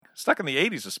Stuck in the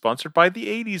 80s is sponsored by the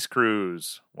 80s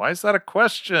Cruise. Why is that a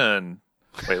question?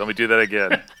 Wait, let me do that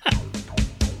again.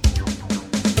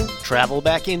 Travel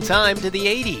back in time to the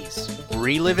 80s,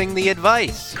 reliving the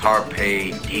advice, Carpe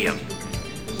diem.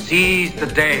 Seize the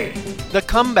day. the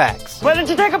comebacks, Why don't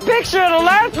you take a picture? It'll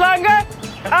last longer.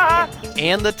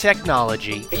 and the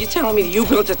technology. Are you telling me that you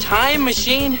built a time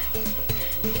machine?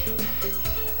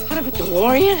 Out of a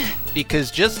DeLorean? Because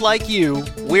just like you,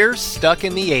 we're stuck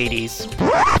in the 80s.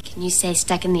 Can you say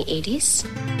stuck in the 80s?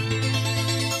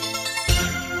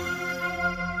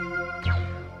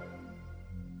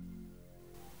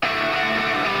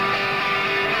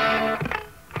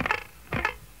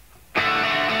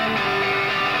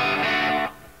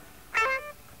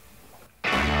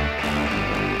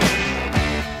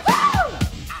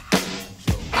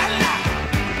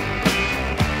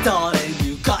 Darling,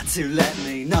 you got to let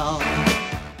me know.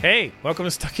 Hey, welcome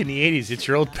to Stuck in the 80s. It's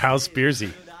your old pal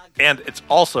Spearsy. And it's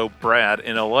also Brad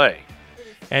in LA.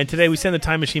 And today we send the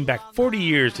time machine back 40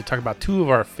 years to talk about two of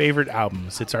our favorite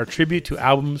albums. It's our tribute to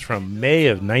albums from May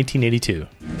of 1982.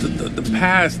 The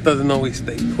past doesn't always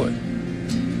stay put.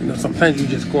 You know, sometimes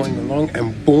you're just going along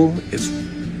and boom, it's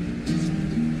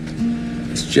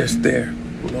just there,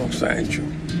 alongside you.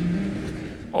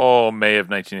 Oh, May of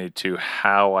 1982.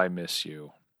 How I miss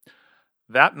you.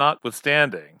 That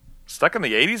notwithstanding, Stuck in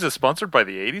the 80s is sponsored by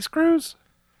the 80s Cruise?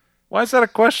 Why is that a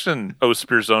question, oh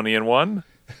Spearsonian one?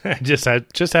 just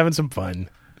having some fun.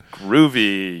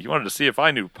 Groovy. You wanted to see if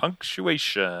I knew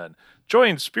punctuation.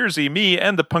 Join Spearsy, me,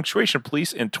 and the Punctuation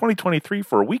Police in 2023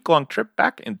 for a week-long trip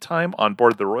back in time on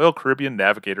board the Royal Caribbean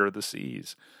Navigator of the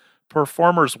Seas.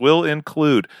 Performers will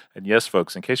include, and yes,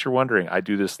 folks, in case you're wondering, I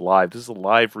do this live. This is a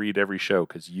live read every show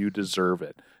because you deserve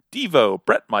it. Devo,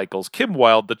 Bret Michaels, Kim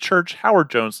Wilde, The Church, Howard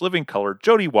Jones, Living Colour,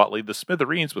 Jody Watley, The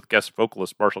Smithereens with guest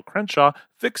vocalist Marshall Crenshaw,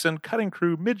 Vixen, Cutting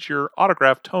Crew, Midyear,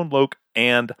 Autograph, Tone Loc,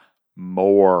 and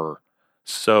more.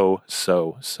 So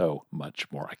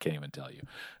much more. I can't even tell you.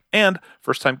 And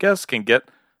first-time guests can get,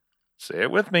 say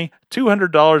it with me,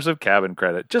 $200 of cabin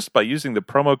credit just by using the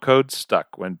promo code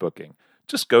STUCK when booking.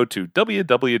 Just go to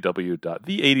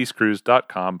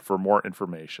www.the80scruise.com for more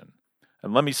information.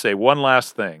 And let me say one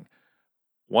last thing.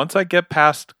 Once I get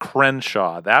past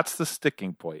Crenshaw, that's the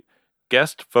sticking point.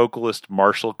 Guest vocalist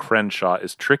Marshall Crenshaw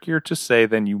is trickier to say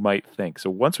than you might think. So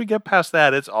once we get past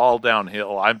that, it's all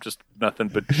downhill. I'm just nothing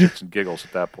but shits and giggles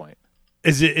at that point.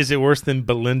 Is it worse than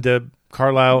Belinda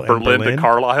Carlisle? Belinda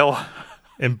Carlisle?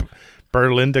 And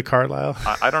Berlinda Carlisle?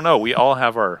 I don't know. We all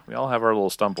have our little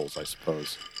stumbles, I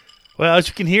suppose. Well, as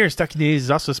you can hear, Stuck in the 80s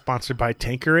is also sponsored by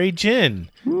Tanqueray Gin.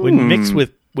 When mixed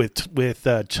with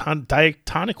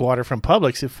diatonic water from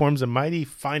Publix, it forms a mighty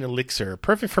fine elixir,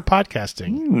 perfect for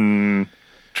podcasting.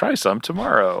 Try some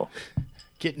tomorrow.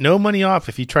 Get no money off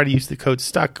if you try to use the code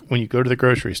STUCK when you go to the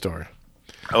grocery store.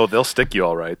 Oh, they'll stick you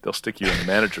all right. They'll stick you in the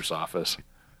manager's office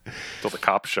until the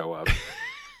cops show up.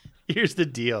 Here's the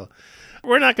deal.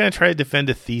 We're not going to try to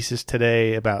defend a thesis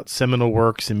today about seminal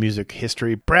works in music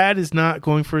history. Brad is not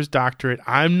going for his doctorate.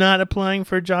 I'm not applying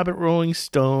for a job at Rolling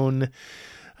Stone.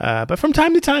 But from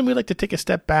time to time, we like to take a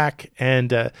step back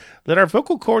and let our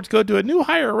vocal cords go to a new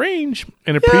higher range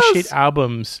and appreciate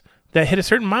albums that hit a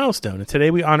certain milestone. And today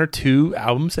we honor two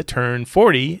albums that turn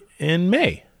 40 in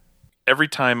May. Every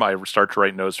time I start to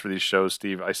write notes for these shows,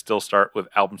 Steve, I still start with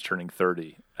albums turning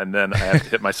 30. And then I have to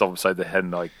hit myself upside the head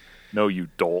and like, no, you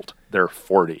dolt. They're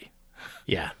 40.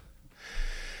 Yeah.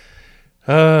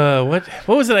 What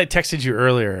was it I texted you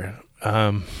earlier?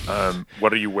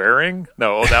 What are you wearing?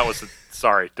 No, that was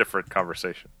sorry, different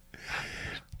conversation.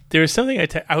 There was something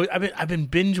I've been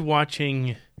binge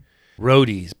watching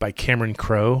Roadies by Cameron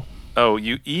Crowe. Oh,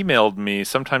 you emailed me.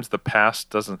 Sometimes the past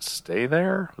doesn't stay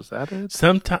there. Was that it?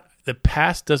 Sometimes the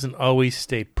past doesn't always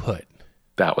stay put.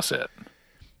 That was it.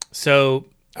 So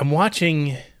I'm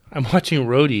watching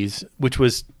Roadies, which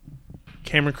was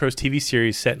Cameron Crowe's TV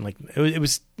series set in it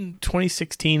was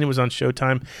 2016. It was on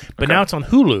Showtime, but now it's on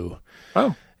Hulu.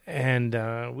 Oh, and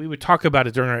we would talk about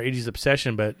it during our 80s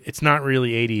obsession, but it's not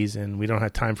really 80s, and we don't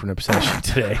have time for an obsession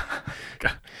today.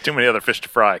 Got too many other fish to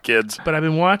fry, kids. But I've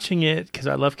been watching it because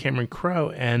I love Cameron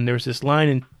Crowe, and there was this line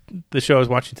in the show I was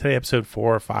watching today, episode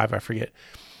 4 or 5, I forget,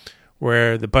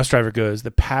 where the bus driver goes,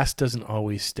 "The past doesn't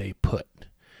always stay put,"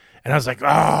 and I was like,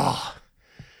 "Oh."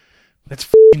 That's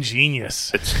f***ing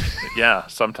genius. Yeah,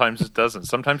 sometimes it doesn't.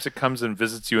 Sometimes it comes and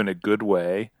visits you in a good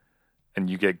way, and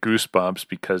you get goosebumps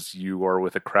because you are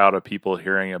with a crowd of people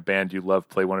hearing a band you love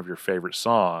play one of your favorite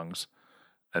songs.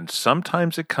 And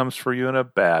sometimes it comes for you in a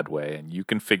bad way, and you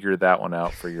can figure that one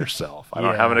out for yourself. I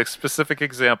don't have a specific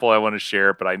example I want to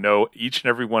share, but I know each and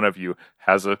every one of you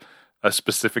has a a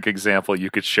specific example you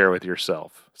could share with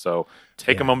yourself. So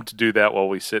take a moment to do that while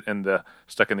we sit in the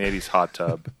Stuck in the 80s hot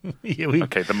tub.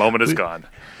 Okay, the moment is gone.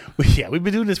 We've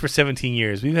been doing this for 17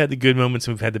 years. We've had the good moments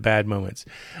and we've had the bad moments.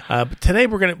 But today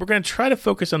we're gonna try to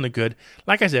focus on the good.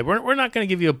 Like I said, we're not going to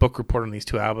give you a book report on these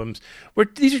two albums.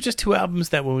 These are just two albums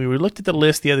that when we looked at the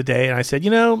list the other day, and I said,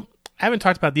 I haven't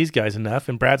talked about these guys enough.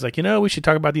 And Brad's like, we should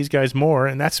talk about these guys more.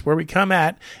 And that's where we come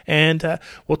at. And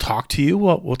we'll talk to you.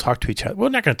 We'll talk to each other. We're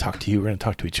not going to talk to you. We're going to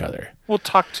talk to each other. We'll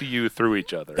talk to you through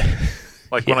each other.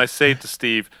 Like when I say to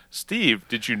Steve,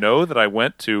 did you know that I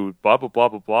went to blah, blah, blah,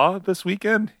 blah, blah this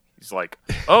weekend? He's like,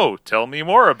 oh, tell me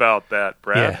more about that,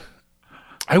 Brad. Yeah.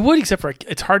 I would, except for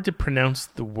it's hard to pronounce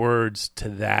the words to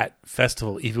that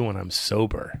festival even when I'm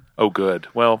sober. Oh, good.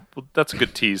 Well, that's a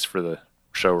good tease for the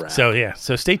show wrap.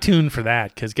 So stay tuned for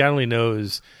that, because God only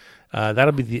knows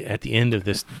that'll be at the end of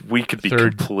this. We could be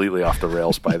completely off the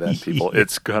rails by then, people.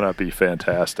 It's gonna be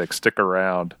fantastic. Stick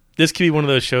around. This could be one of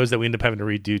those shows that we end up having to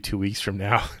redo 2 weeks from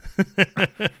now.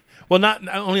 Well, not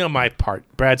only on my part.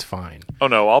 Brad's fine. Oh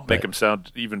no, I'll make him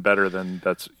sound even better than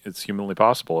it's humanly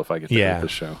possible if I get to do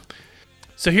this show.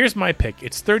 So here's my pick.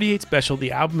 It's 38 Special.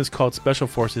 The album is called Special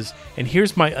Forces, and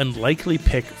here's my unlikely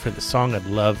pick for the song I'd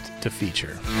love to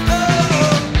feature.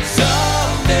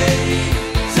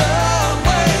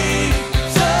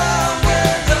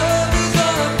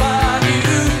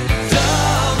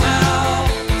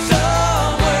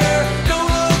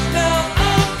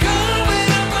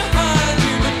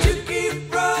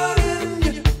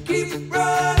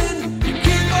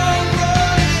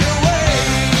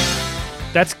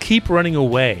 That's Keep Running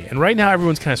Away. And right now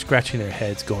everyone's kind of scratching their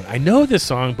heads going, I know this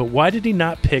song, but why did he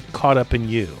not pick Caught Up in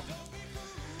You?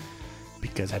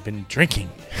 Because I've been drinking.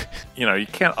 You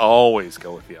can't always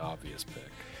go with the obvious pick.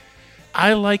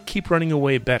 I like Keep Running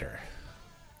Away better.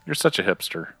 You're such a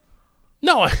hipster.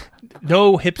 No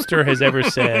hipster has ever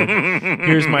said,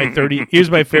 here's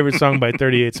my favorite song by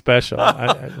 38 Special.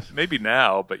 Maybe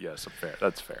now, but yes,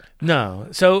 that's fair. No.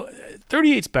 So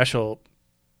 38 Special,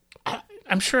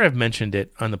 I'm sure I've mentioned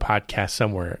it on the podcast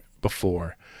somewhere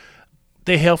before.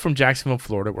 They hail from Jacksonville,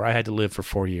 Florida, where I had to live for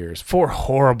 4 years. 4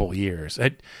 horrible years.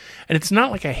 And it's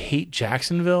not like I hate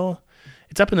Jacksonville.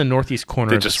 It's up in the northeast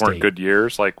corner of the state. They just weren't good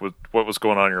years? Like, what was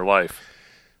going on in your life?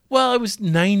 Well, it was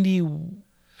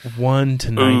 91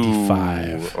 to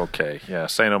 95. Ooh, okay. Yeah,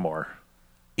 say no more.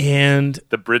 And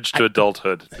the bridge to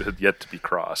adulthood had yet to be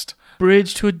crossed.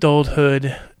 Bridge to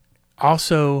adulthood.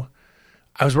 Also,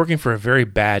 I was working for a very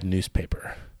bad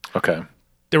newspaper. Okay.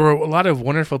 There were a lot of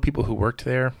wonderful people who worked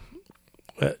there.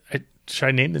 Should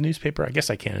I name the newspaper? I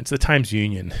guess I can. It's the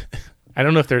Times-Union. I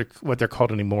don't know if what they're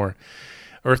called anymore,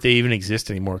 or if they even exist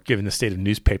anymore, given the state of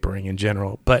newspapering in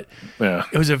general. But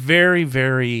It was a very,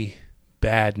 very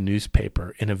bad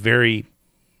newspaper in a very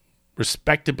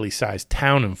respectably sized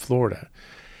town in Florida.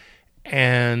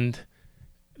 And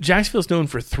Jacksonville's known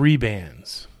for 3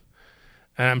 bands.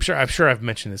 And I'm sure I've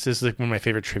mentioned this. This is like one of my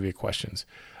favorite trivia questions.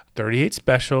 38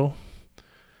 Special,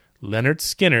 Leonard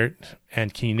Skinner,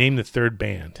 and can you name the third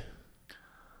band?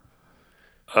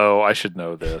 Oh, I should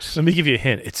know this. Let me give you a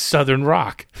hint. It's Southern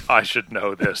rock. I should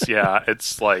know this. Yeah,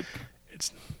 it's like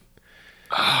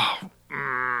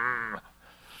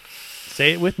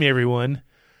Say it with me, everyone.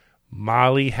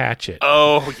 Molly Hatchet.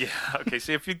 Oh yeah. Okay.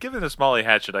 See, if you'd given us Molly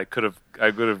Hatchet, I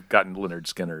would have gotten Leonard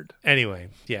Skinner. Anyway,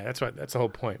 yeah, that's the whole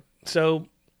point. So,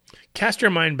 cast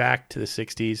your mind back to the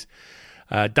 60s.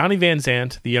 Donnie Van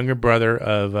Zant, the younger brother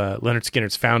of Leonard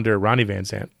Skinner's founder, Ronnie Van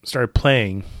Zant, started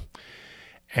playing,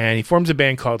 and he forms a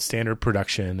band called Standard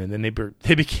Production, and then they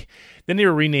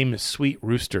were renamed Sweet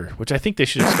Rooster, which I think they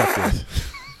should have stuck with.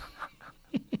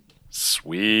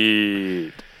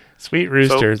 Sweet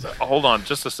Roosters. So, hold on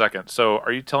just a second. So,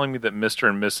 are you telling me that Mr.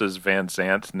 and Mrs. Van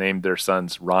Zant named their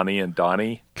sons Ronnie and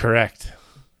Donnie? Correct.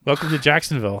 Welcome to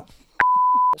Jacksonville.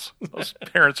 Those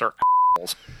parents are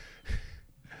assholes.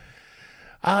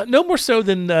 No more so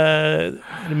than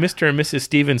Mr. and Mrs.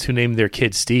 Stevens, who named their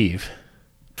kid Steve.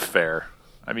 Fair.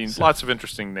 I mean, lots of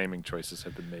interesting naming choices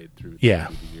have been made through the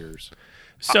years.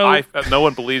 So no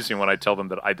one believes me when I tell them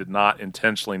that I did not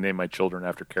intentionally name my children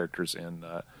after characters in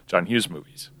John Hughes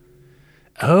movies.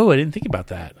 Oh, I didn't think about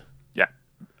that. Yeah.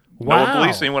 Wow.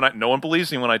 No one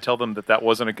believes me when I tell them that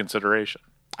wasn't a consideration.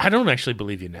 I don't actually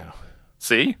believe you now.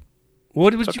 See?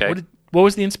 What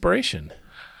was the inspiration?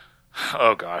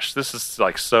 Oh gosh, this is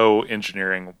like so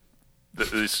engineering.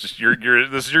 You're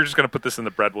just going to put this in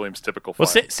the Brad Williams typical file.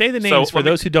 Well, say the names for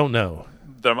those who don't know.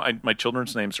 My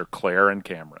children's names are Claire and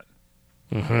Cameron.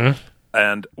 Mm-hmm.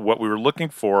 And what we were looking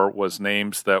for was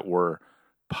names that were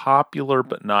popular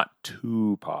but not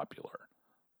too popular.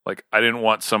 Like, I didn't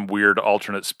want some weird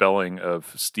alternate spelling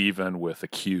of Steven with a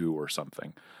Q or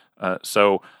something.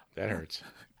 So that hurts.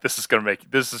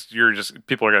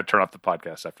 People are going to turn off the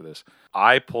podcast after this.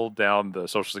 I pulled down the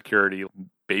Social Security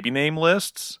baby name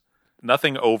lists,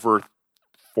 nothing over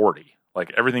 40.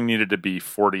 Like, everything needed to be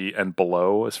 40 and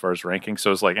below as far as ranking.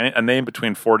 So it's like a name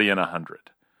between 40 and 100.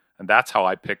 And that's how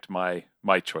I picked my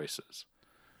choices.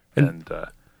 And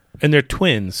they're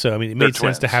twins, so I mean, it made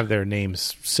sense to twins. have their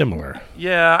names similar.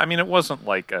 Yeah, I mean, it wasn't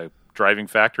like a driving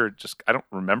factor. I don't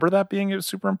remember that being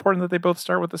super important that they both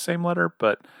start with the same letter,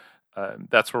 but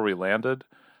that's where we landed.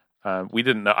 We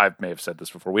didn't know. I may have said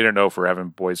this before. We didn't know if we're having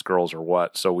boys, girls, or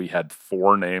what. So we had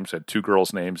 4 names, had 2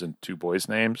 girls' names and 2 boys'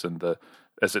 names, and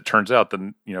as it turns out,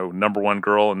 the number 1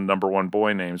 girl and number 1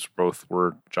 boy names both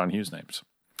were John Hughes names.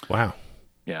 Wow.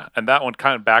 Yeah, and that one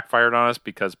kind of backfired on us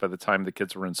because by the time the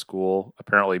kids were in school,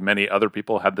 apparently many other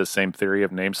people had the same theory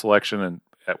of name selection. And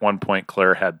at one point,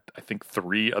 Claire had, I think,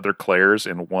 3 other Claires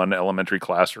in one elementary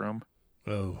classroom.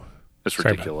 Oh. It's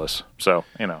ridiculous. So,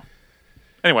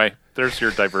 Anyway, there's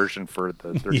your diversion for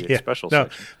the 38 special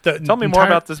section. Tell me more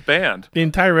about this band. The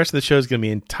entire rest of the show is going to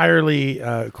be entirely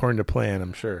according to plan,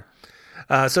 I'm sure.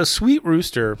 So Sweet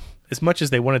Rooster, as much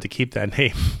as they wanted to keep that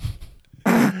name,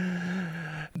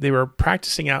 they were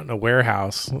practicing out in a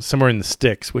warehouse somewhere in the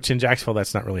sticks, which in Jacksonville,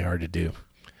 that's not really hard to do.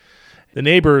 The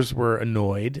neighbors were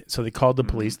annoyed, so they called the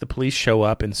police. The police show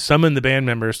up and summon the band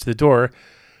members to the door.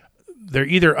 They're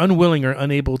either unwilling or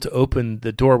unable to open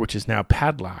the door, which is now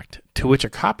padlocked, to which a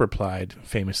cop replied,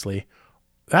 famously,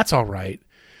 "That's all right.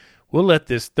 We'll let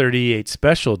this 38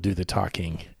 special do the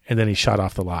talking." And then he shot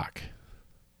off the lock.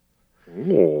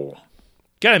 Ooh.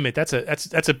 Gotta admit, that's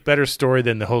a better story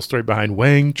than the whole story behind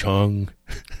Wang Chung.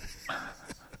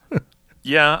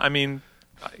 Yeah, I mean,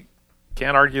 I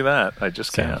can't argue that. I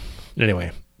just can't.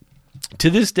 Anyway, to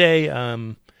this day,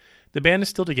 the band is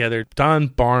still together. Don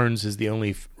Barnes is the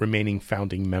only remaining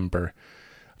founding member.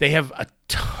 They have a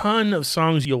ton of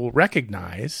songs you'll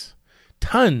recognize.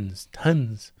 Tons.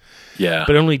 Yeah.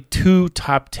 But only 2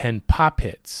 top 10 pop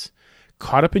hits.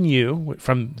 Caught Up in You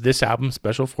from this album,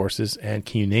 Special Forces, and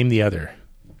can you name the other?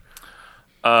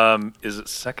 Is it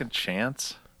Second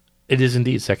Chance? It is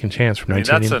indeed Second Chance from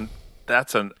 1980.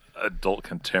 That's an adult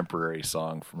contemporary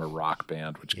song from a rock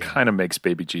band, which kind of makes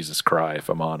Baby Jesus cry, if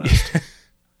I'm honest.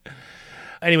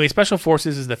 Anyway, Special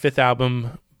Forces is the 5th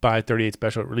album by 38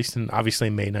 Special, released in obviously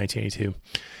May 1982.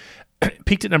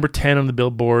 Peaked at number 10 on the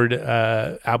Billboard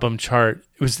album chart.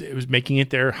 It was making it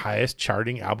their highest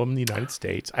charting album in the United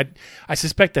States. I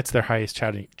suspect that's their highest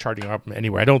charting album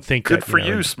anywhere. I don't think Good for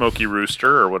you, Smokey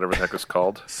Rooster, or whatever the heck it's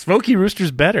called. Smokey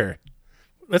Rooster's better.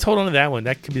 Let's hold on to that one.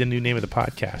 That could be the new name of the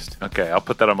podcast. Okay, I'll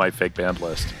put that on my fake band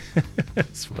list.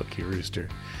 Smokey Rooster.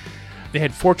 They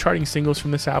had 4 charting singles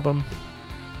from this album.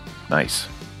 Nice.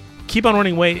 Keep On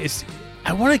Running Away is.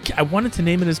 I wanted to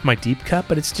name it as my deep cut,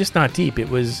 but it's just not deep. It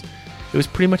was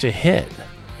pretty much a hit,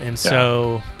 and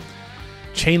so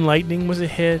Chain Lightning was a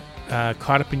hit.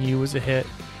 Caught Up in You was a hit.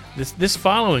 This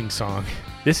following song,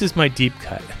 this is my deep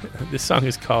cut. This song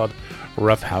is called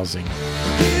Rough Housing.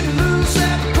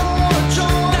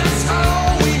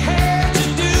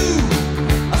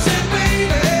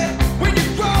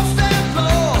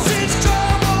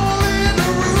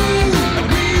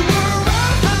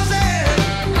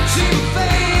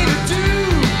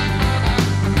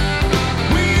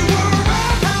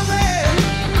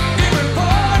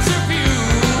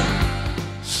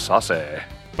 Saucy.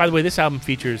 By the way, this album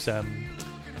features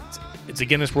it's a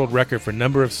Guinness World Record for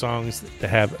number of songs that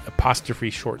have apostrophe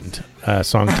shortened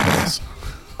song titles.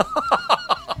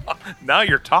 Now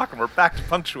you're talking. We're back to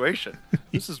punctuation.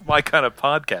 This is my kind of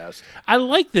podcast. I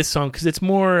like this song because it's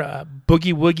more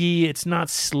boogie woogie. It's not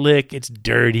slick. It's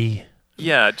dirty.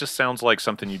 Yeah, it just sounds like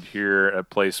something you'd hear at a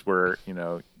place where,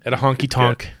 at a honky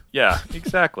tonk. Yeah,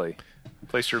 exactly. A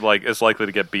place you're like as likely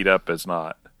to get beat up as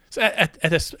not. So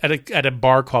at a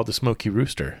bar called the Smoky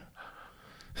Rooster.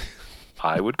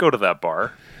 I would go to that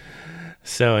bar.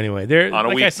 So anyway, there on a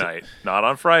weeknight, not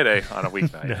on Friday. On a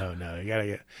weeknight. No, you gotta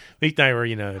get weeknight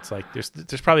where it's like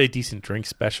there's probably a decent drink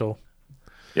special.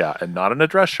 Yeah, and not in a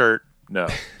dress shirt. No,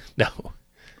 no.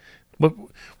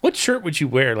 What shirt would you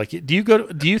wear? Like, do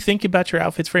you think about your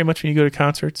outfits very much when you go to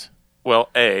concerts? Well,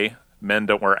 A, men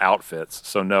don't wear outfits,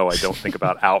 so no, I don't think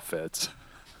about outfits.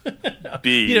 No.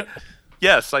 B,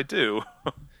 yes, I do.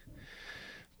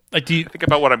 Like, do you I think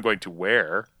about what I'm going to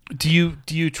wear? Do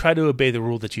you try to obey the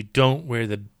rule that you don't wear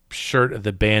the shirt of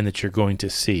the band that you're going to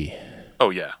see? Oh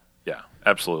yeah,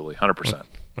 absolutely, 100%.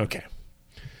 Okay,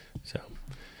 so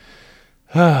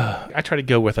I try to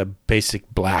go with a basic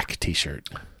black T-shirt.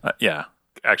 Yeah,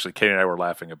 actually, Katie and I were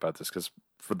laughing about this because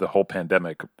for the whole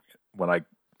pandemic, when I,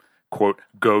 quote,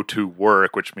 go to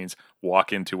work, which means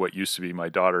walk into what used to be my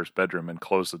daughter's bedroom and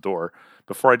close the door.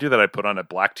 Before I do that, I put on a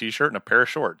black t-shirt and a pair of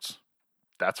shorts.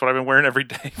 That's what I've been wearing every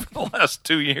day for the last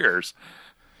 2 years.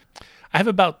 I have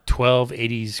about 12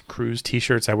 80s cruise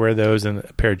t-shirts. I wear those and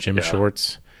a pair of gym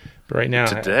shorts. But right now...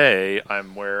 Today,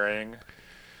 I'm wearing...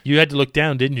 You had to look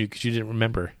down, didn't you? Because you didn't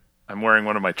remember. I'm wearing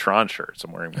one of my Tron shirts.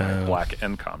 I'm wearing my black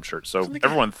NCOM shirt. So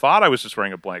everyone thought I was just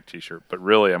wearing a black t-shirt, but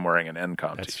really I'm wearing an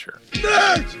NCOM t-shirt.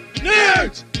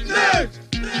 Nerds!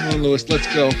 Come on, Lewis,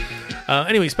 let's go.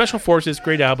 Anyway, Special Forces,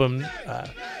 great album.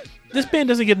 This band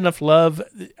doesn't get enough love.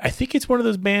 I think it's one of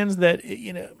those bands that,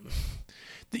 you know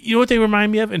what they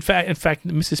remind me of? In fact,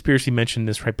 Mrs. Spearsy mentioned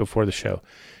this right before the show.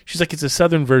 She's like, it's a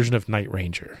southern version of Night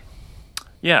Ranger.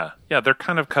 Yeah, they're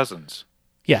kind of cousins.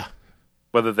 Yeah.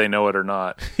 Whether they know it or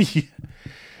not.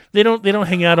 They don't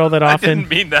hang out all that often. I didn't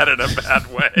mean that in a bad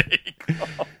way.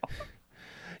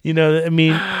 You know, I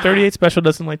mean, 38 Special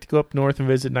doesn't like to go up north and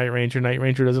visit Night Ranger. Night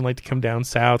Ranger doesn't like to come down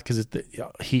south because it's the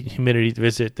heat and humidity to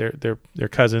visit their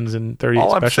cousins. And 38 All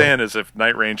Special. I'm saying is if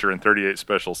Night Ranger and 38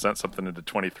 Special sent something into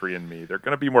 23andMe, they're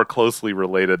going to be more closely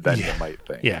related than you might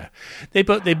think. Yeah. They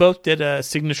both did a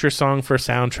signature song for a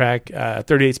soundtrack.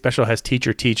 38 Special has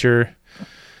Teacher, Teacher.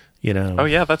 You know. Oh,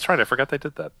 yeah, that's right. I forgot they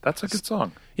did that. That's a good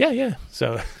song. Yeah.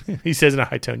 So he says in a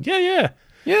high tone, yeah.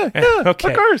 Yeah, okay.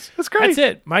 Of course. That's great. That's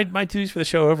it. My duties for the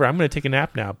show over. I'm going to take a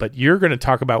nap now, but you're going to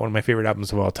talk about one of my favorite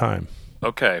albums of all time.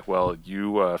 Okay, well,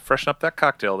 you freshen up that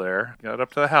cocktail there. Get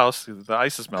up to the house. The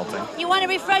ice is melting. You want to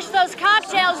refresh those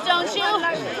cocktails, don't you?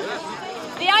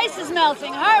 The ice is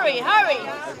melting. Hurry.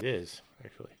 It is,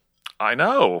 actually. I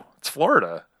know. It's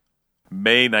Florida.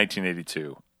 May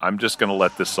 1982. I'm just going to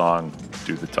let this song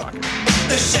do the talking.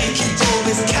 The shaky drove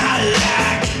his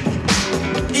Cadillac.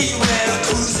 He went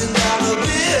cruising down the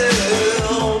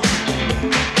hill.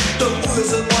 The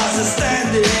wizard was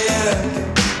standing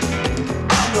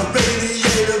on the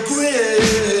radiator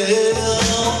grill.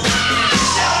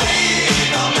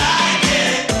 Shouting, don't like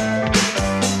it.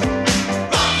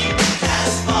 Rock the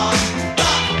Casbah,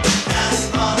 rock the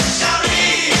Casbah.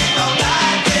 Shouting, don't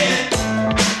like it.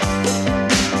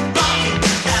 Rock the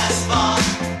Casbah,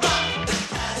 rock the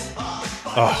Casbah.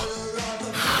 Oh.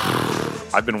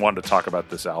 I've been wanting to talk about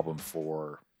this album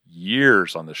for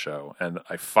years on the show, and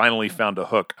I finally found a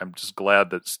hook. I'm just glad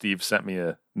that Steve sent me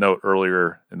a note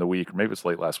earlier in the week, or maybe it's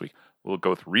late last week. We'll go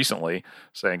with recently,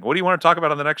 saying, "What do you want to talk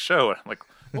about on the next show?" And I'm like,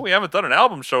 "Well, we haven't done an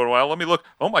album show in a while. Let me look.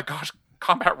 Oh my gosh,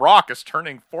 Combat Rock is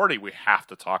turning 40. We have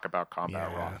to talk about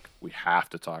Combat Rock. We have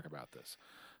to talk about this."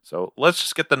 So let's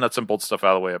just get the nuts and bolts stuff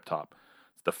out of the way up top.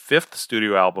 It's the 5th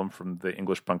studio album from the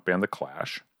English punk band The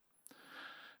Clash.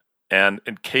 And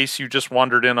in case you just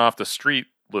wandered in off the street,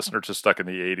 listener to Stuck in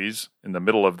the 80s, in the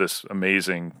middle of this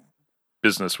amazing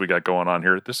business we got going on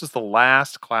here, this is the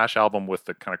last Clash album with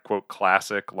the kind of, quote,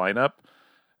 classic lineup.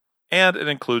 And it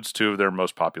includes 2 of their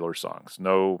most popular songs.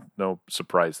 No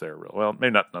surprise there. Well,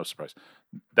 maybe not no surprise.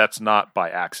 That's not by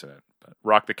accident. But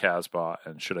Rock the Casbah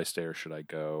and Should I Stay or Should I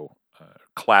Go?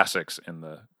 Classics in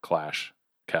the Clash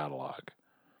catalog.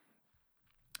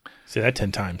 Say that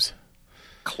 10 times.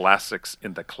 Classics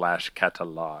in the Clash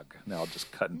catalog. Now I'll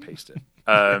just cut and paste it.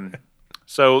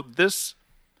 So this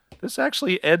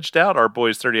actually edged out our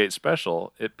boys 38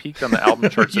 Special. It peaked on the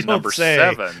album charts at number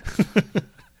 7.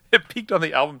 It peaked on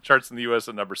the album charts in the US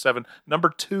at number 7, number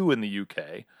 2 in the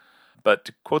UK. But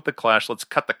to quote the Clash, let's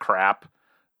cut the crap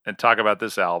and talk about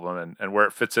this album and where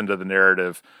it fits into the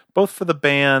narrative, both for the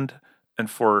band and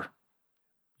for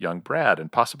young Brad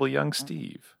and possibly young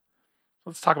Steve.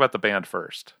 Let's talk about the band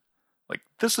first. Like,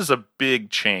 this is a big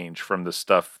change from the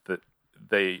stuff that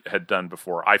they had done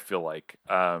before, I feel like.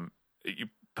 You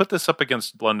put this up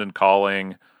against London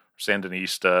Calling,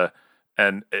 Sandinista,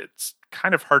 and it's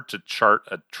kind of hard to chart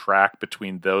a track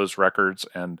between those records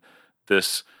and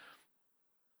this.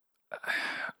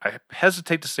 I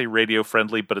hesitate to say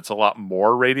radio-friendly, but it's a lot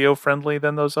more radio-friendly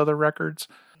than those other records.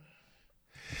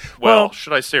 Well,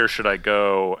 Should I Stay or Should I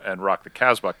Go and Rock the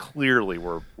Casbah clearly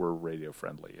were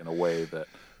radio-friendly in a way that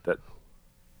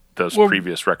those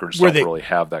previous records don't really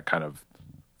have that kind of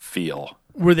feel.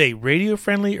 Were they radio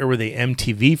friendly or were they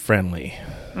MTV friendly?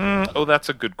 That's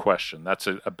a good question. That's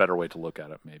a better way to look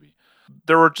at it, maybe.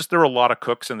 There were a lot of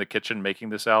cooks in the kitchen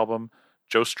making this album.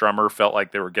 Joe Strummer felt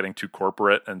like they were getting too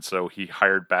corporate, and so he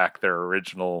hired back their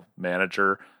original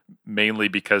manager, mainly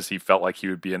because he felt like he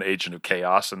would be an agent of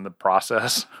chaos in the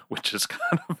process, which is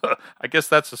kind of I guess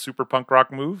that's a super punk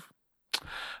rock move.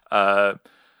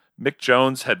 Mick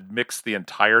Jones had mixed the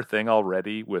entire thing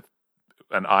already with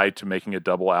an eye to making a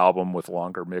double album with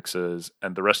longer mixes,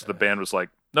 and the rest of the band was like,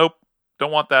 nope,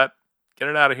 don't want that. get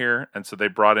it out of here. And so they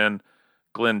brought in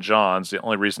Glenn Johns. The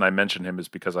only reason I mention him is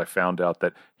because I found out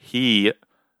that he,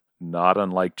 not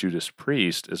unlike Judas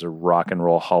Priest, is a Rock and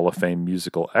Roll Hall of Fame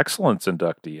Musical Excellence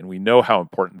inductee. And we know how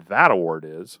important that award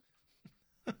is.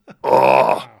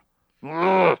 Ugh.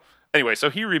 Anyway,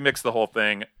 so he remixed the whole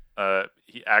thing.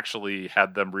 He actually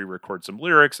had them re-record some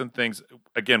lyrics and things,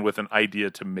 again, with an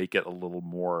idea to make it a little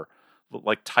more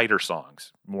like tighter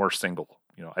songs, more single.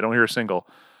 I don't hear a single.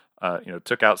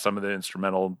 Took out some of the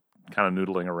instrumental kind of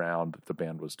noodling around that the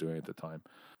band was doing at the time.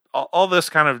 All this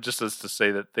kind of just is to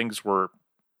say that things were,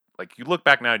 like, you look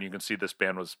back now and you can see this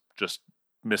band was just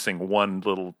missing one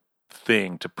little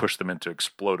thing to push them into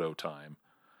Explodo time.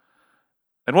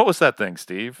 And what was that thing,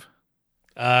 Steve?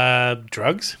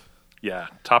 Drugs? Yeah,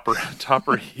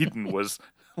 Topper Heaton was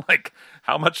like,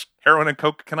 how much heroin and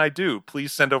coke can I do?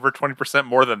 Please send over 20%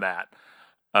 more than that.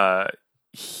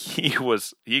 He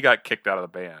got kicked out of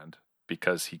the band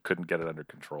because he couldn't get it under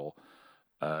control.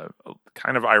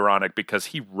 Kind of ironic because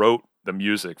he wrote the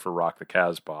music for Rock the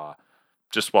Casbah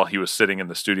just while he was sitting in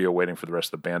the studio waiting for the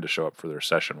rest of the band to show up for their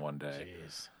session one day.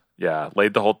 Jeez. Yeah,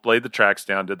 laid the tracks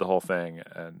down, did the whole thing,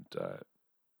 and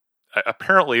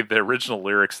apparently the original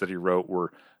lyrics that he wrote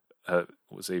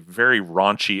was a very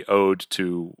raunchy ode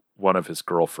to one of his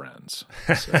girlfriends.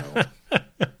 So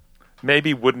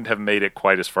maybe wouldn't have made it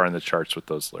quite as far in the charts with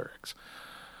those lyrics.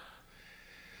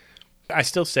 I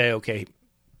still say, okay,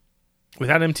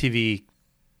 without MTV,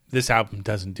 this album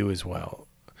doesn't do as well.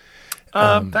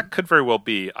 That could very well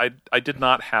be. I did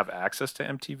not have access to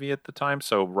MTV at the time,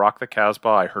 so Rock the Casbah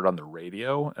I heard on the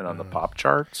radio and on the pop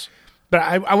charts. But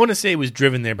I want to say it was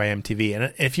driven there by MTV.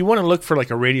 And if you want to look for like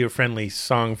a radio-friendly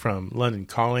song from London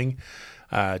Calling,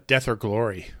 Death or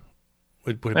Glory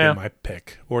would have been my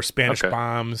pick. Or Spanish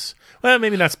Bombs. Well,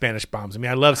 maybe not Spanish Bombs. I mean,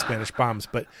 I love Spanish Bombs,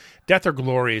 but Death or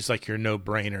Glory is like your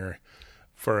no-brainer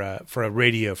for a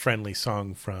radio-friendly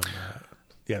song from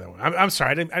the other one. I'm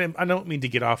sorry. I don't mean to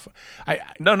get off. I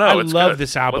love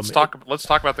this album. Let's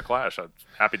talk about The Clash. I'm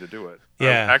happy to do it.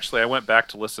 Yeah. Actually, I went back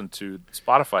to listen to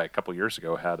Spotify a couple years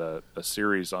ago. Had a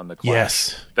series on The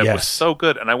Clash that was so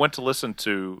good, and I went to listen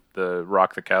to the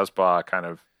Rock the Casbah kind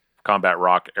of combat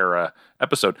rock era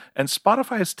episode, and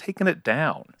Spotify has taken it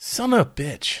down. Son of a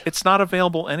bitch! It's not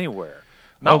available anywhere.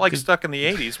 Not like Stuck in the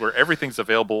 80s, where everything's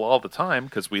available all the time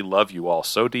because we love you all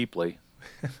so deeply.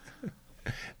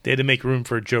 They had to make room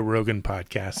for a Joe Rogan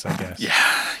podcast, I guess.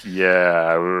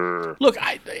 Yeah. Look,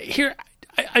 I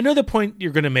know the point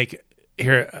you're going to make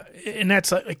here, and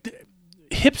that's like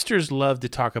hipsters love to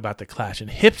talk about The Clash, and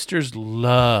hipsters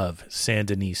love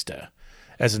Sandinista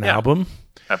as an album.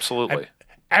 Absolutely.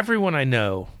 Everyone I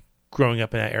know growing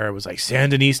up in that era was like,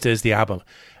 Sandinista is the album.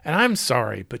 And I'm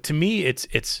sorry, but to me,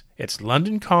 it's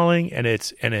London Calling and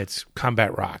it's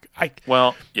combat rock.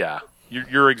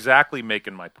 You're exactly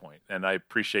making my point, and I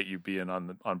appreciate you being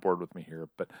on board with me here.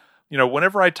 But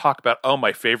whenever I talk about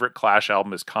my favorite Clash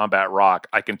album is combat rock,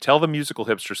 I can tell the musical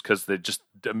hipsters because they just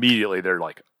immediately they're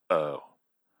like, oh,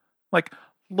 like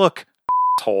look,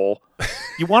 asshole.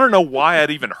 You want to know why I'd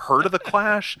even heard of the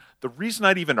Clash? The reason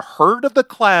I'd even heard of the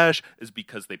Clash is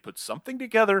because they put something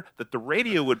together that the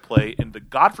radio would play in the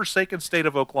godforsaken state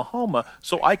of Oklahoma,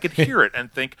 so I could hear it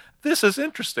and think, this is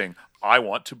interesting. I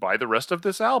want to buy the rest of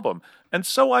this album. And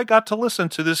so I got to listen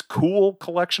to this cool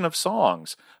collection of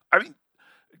songs. I mean,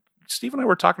 Steve and I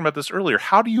were talking about this earlier.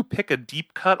 How do you pick a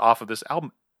deep cut off of this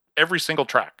album? Every single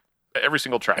track.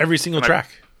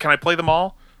 Can I play them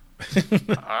all?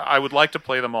 I would like to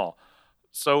play them all.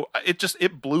 So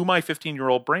it blew my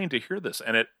 15-year-old brain to hear this.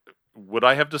 And would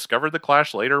I have discovered the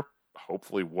Clash later?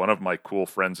 Hopefully one of my cool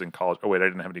friends in college. Oh, wait, I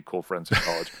didn't have any cool friends in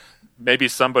college. Maybe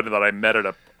somebody that I met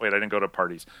I didn't go to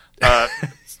parties.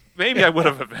 Maybe I would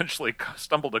have eventually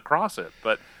stumbled across it.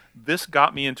 But this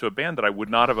got me into a band that I would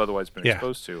not have otherwise been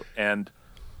exposed to. And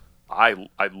I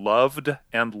loved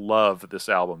and love this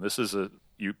album. This is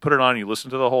you put it on, you listen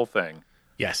to the whole thing.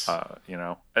 Yes.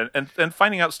 And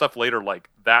finding out stuff later, like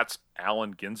that's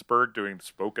Allen Ginsberg doing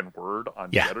spoken word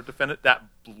on Ghetto Defendant, that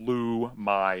blew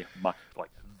my mind. Like,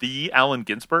 the Allen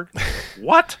Ginsberg?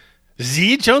 What?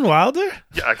 The Joan Wilder?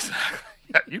 Yeah, exactly.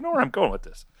 Yeah, you know where I'm going with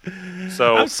this.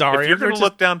 So I'm sorry. If you're going to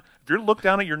look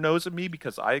down at your nose at me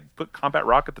because I put combat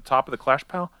rock at the top of the Clash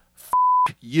pile,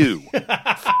 you.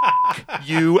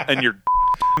 You and your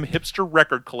hipster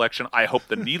record collection. I hope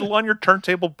the needle on your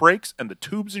turntable breaks and the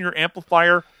tubes in your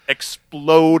amplifier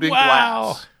explode in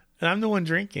glass. And I'm the one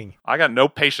drinking. I got no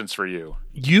patience for you.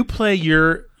 You play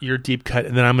your deep cut,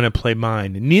 and then I'm going to play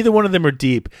mine. Neither one of them are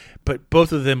deep, but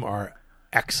both of them are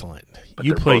excellent. But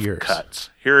you play both yours. Cuts.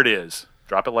 Here it is.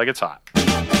 Drop it like it's hot.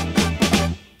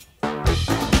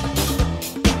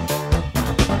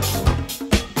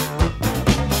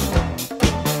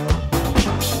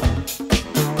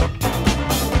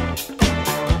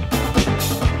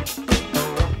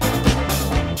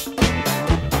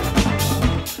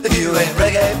 You ain't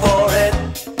reggae for it.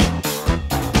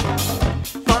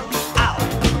 Funk out.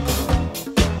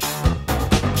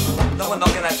 No one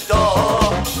knocking at the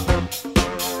door.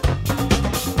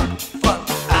 Funk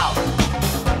out.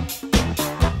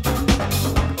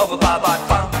 Over by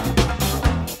funk.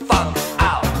 Funk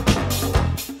out.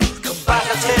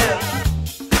 Combative.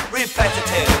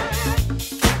 Repetitive.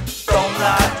 Don't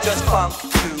like just funk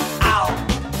you out.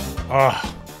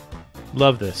 Oh,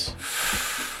 love this.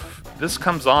 This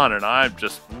comes on, and I'm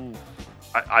just,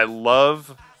 I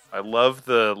love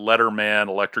the Letterman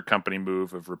Electric Company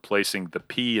move of replacing the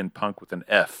P in punk with an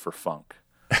F for funk.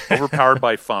 Overpowered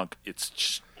by funk. It's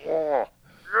just, oh,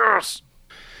 yes.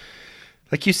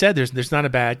 Like you said, there's not a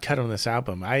bad cut on this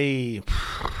album.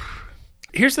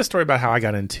 Here's the story about how I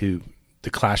got into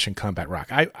the Clash and combat rock.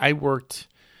 I worked,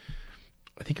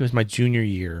 I think it was my junior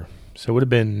year, so it would have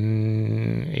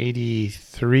been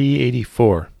 83,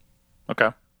 84. Okay.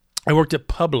 I worked at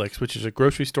Publix, which is a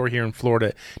grocery store here in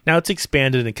Florida. Now it's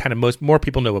expanded and kind of more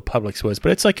people know what Publix was,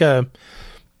 but it's like a...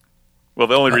 Well,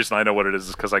 the only reason I know what it is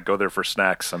because I go there for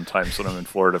snacks sometimes when I'm in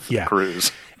Florida for the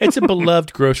cruise. It's a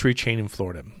beloved grocery chain in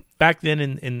Florida. Back then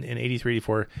in 83,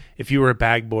 84, if you were a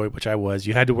bag boy, which I was,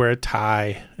 you had to wear a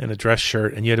tie and a dress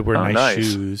shirt, and you had to wear nice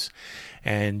shoes.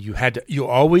 And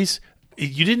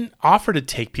you didn't offer to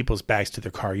take people's bags to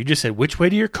their car. You just said, which way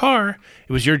to your car?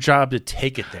 It was your job to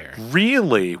take it there.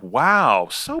 Really? Wow.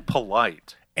 So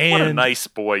polite. And, what a nice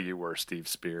boy you were, Steve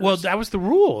Spears. Well, that was the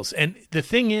rules. And the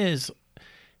thing is,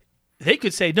 they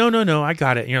could say, no, I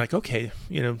got it. And you're like, okay,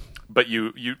 But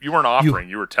you weren't offering.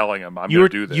 You were telling them, I'm going to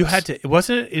do this. You had to.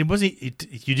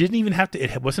 You didn't even have to.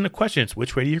 It wasn't a question. It's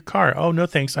which way to your car. Oh, no,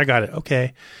 thanks. I got it.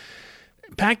 Okay.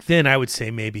 Back then, I would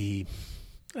say maybe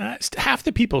half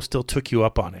the people still took you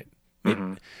up on it,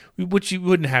 which you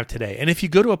wouldn't have today. And if you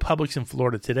go to a Publix in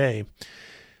Florida today,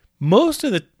 most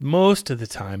of the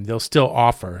time they'll still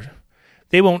offer.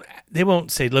 They won't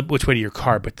say which way to your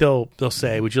car, but they'll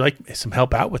say, would you like some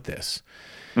help out with this?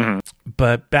 Mm-hmm.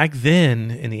 But back then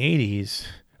in the 80s,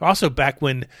 also back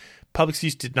when Publix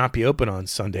used to not be open on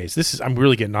Sundays. I'm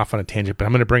really getting off on a tangent, but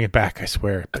I'm going to bring it back. I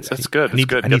swear. That's good. It's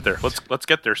good. Get there. Let's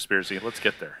get there, Spearsy. Let's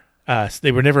get there. So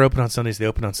they were never open on Sundays. They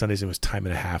opened on Sundays. And it was time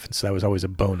and a half, and so that was always a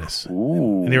bonus.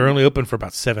 Ooh. And they were only open for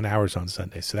about 7 hours on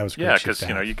Sundays, so that was great. Because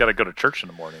you got to go to church in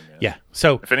the morning. Man. Yeah.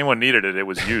 So if anyone needed it, it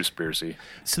was you, Spearsy.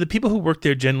 So the people who worked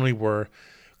there generally were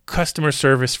customer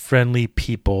service friendly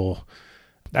people.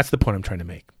 That's the point I'm trying to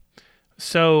make.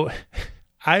 So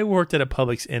I worked at a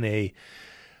Publix in a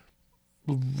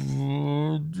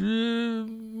more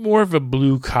of a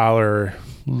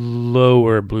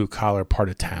lower blue collar part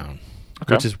of town,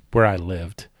 which is where I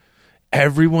lived.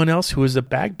 Everyone else who was a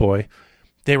bag boy,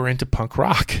 they were into punk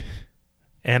rock.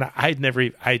 And I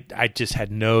just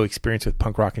had no experience with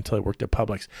punk rock until I worked at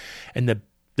Publix. And the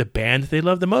band that they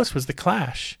loved the most was The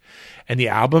Clash. And the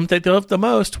album that they loved the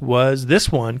most was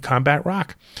this one, Combat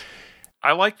Rock.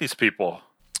 I like these people.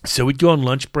 So we'd go on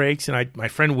lunch breaks, and my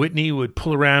friend Whitney would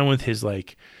pull around with his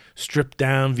stripped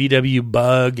down VW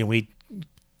Bug, and we'd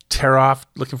tear off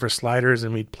looking for sliders,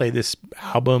 and we'd play this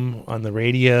album on the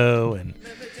radio. And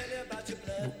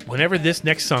whenever this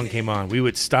next song came on, we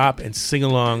would stop and sing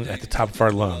along at the top of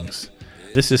our lungs.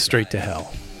 This is Straight to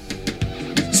Hell.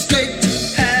 Straight to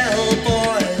hell,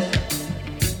 boy.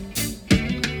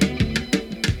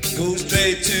 Go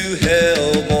straight to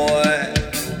hell, boy.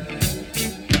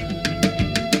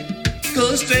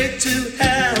 Go straight to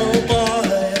hell,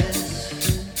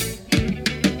 boys.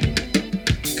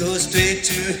 Go straight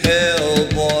to hell,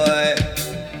 boy.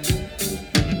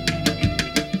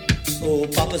 Oh,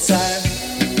 Papa San,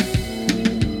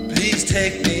 please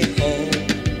take me home.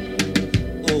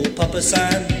 Oh, Papa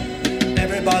San,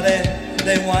 everybody,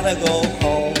 they wanna go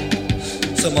home.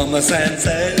 So Mama San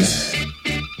says.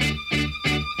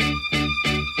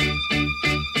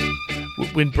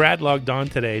 When Brad logged on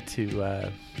today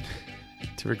to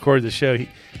record the show, he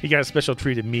got a special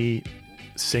treat of me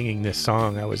singing this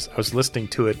song. I was listening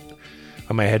to it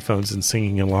on my headphones and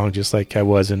singing along just like I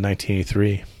was in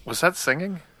 1983. Was that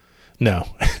singing? No.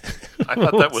 I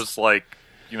thought that was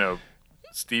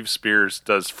Steve Spears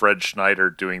does Fred Schneider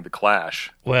doing The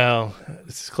Clash. Well,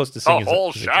 it's as close to singing as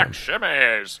whole shack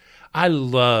shimmies. I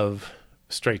love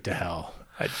Straight to Hell.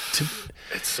 It's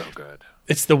so good.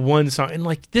 It's the one song, and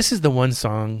this is the one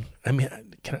song. I mean,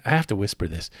 I have to whisper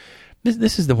this.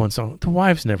 This is the one song. The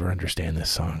wives never understand this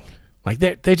song.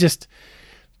 They just,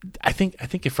 I think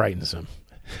it frightens them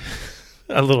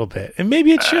a little bit, and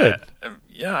maybe it should.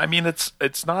 Yeah, I mean, it's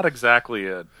not exactly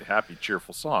a happy,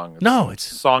 cheerful song.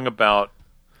 It's a song about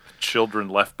children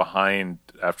left behind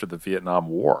after the Vietnam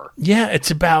War. Yeah,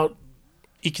 it's about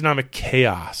economic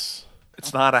chaos.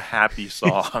 It's not a happy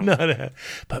song.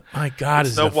 But my God,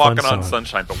 it's is no it a fun Walking on song.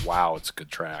 Sunshine, but wow, it's a good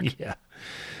track. Yeah.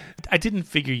 I didn't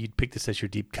figure you'd pick this as your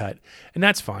deep cut, and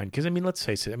that's fine because I mean, let's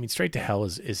face it. I mean, Straight to Hell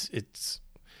is it's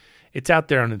out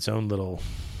there on its own little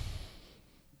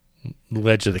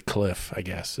ledge of the cliff, I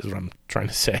guess, is what I'm trying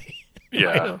to say.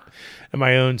 Yeah, in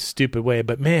my own stupid way.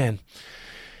 But man,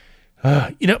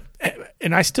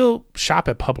 and I still shop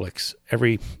at Publix.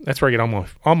 That's where I get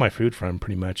all my food from,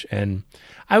 pretty much. And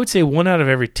I would say 1 out of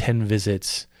every 10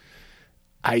 visits,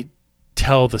 I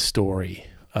tell the story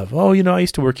of, I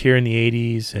used to work here in the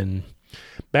 80s, and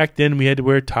back then we had to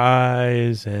wear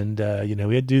ties, and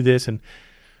we had to do this, and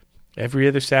every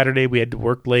other Saturday we had to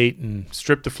work late and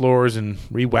strip the floors and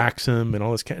re-wax them and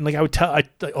all this kind. And like I would tell,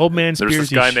 old man Spears. There's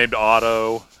this guy named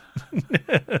Otto.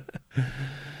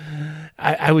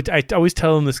 I always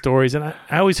tell them the stories, and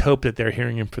I always hope that they're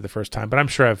hearing them for the first time. But I'm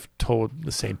sure I've told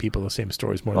the same people the same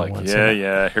stories more than once.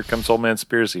 Yeah. Here comes old man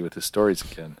Spearsy with his stories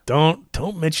again.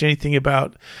 Don't mention anything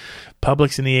about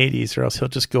Publix in the 80s, or else he'll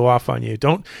just go off on you.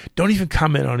 Don't even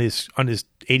comment on his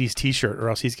 80s T-shirt, or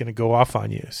else he's going to go off on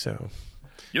you. So,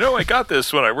 I got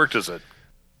this when I worked as a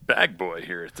bag boy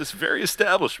here at this very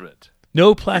establishment.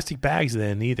 No plastic bags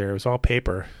then either. It was all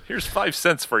paper. Here's 5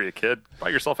 cents for you, kid. Buy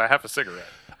yourself a half a cigarette.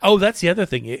 Oh, that's the other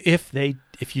thing.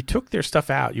 If you took their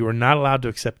stuff out, you were not allowed to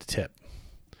accept a tip.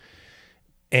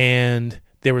 And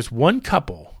there was one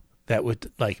couple that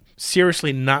would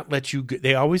seriously not let you go.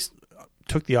 They always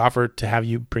took the offer to have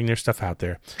you bring their stuff out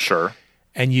there. Sure.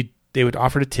 And they would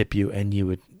offer to tip you, and you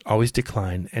would always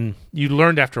decline. And you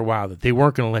learned after a while that they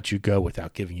weren't going to let you go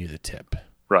without giving you the tip.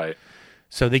 Right.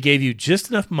 So they gave you just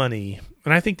enough money,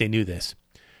 and I think they knew this,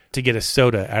 to get a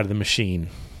soda out of the machine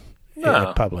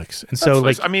at Publix. And so,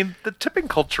 nice. I mean, the tipping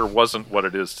culture wasn't what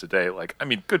it is today.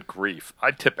 Good grief. I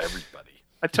tip everybody.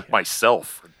 I tip myself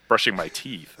for brushing my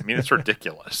teeth. I mean, it's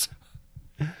ridiculous.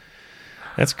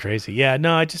 That's crazy. Yeah,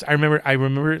 no, I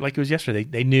remember like it was yesterday.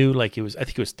 They knew I think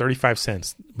it was 35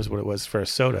 cents was what it was for a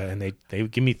soda, and they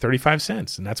would give me 35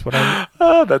 cents, and that's what I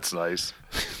Oh, that's nice.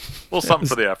 A little something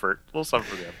for the effort.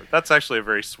 That's actually a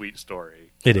very sweet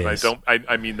story. It is.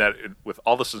 I mean that with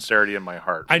all the sincerity in my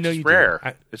heart. I know you rare.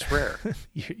 do. It's rare.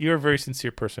 You're a very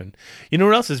sincere person. You know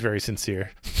what else is very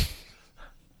sincere?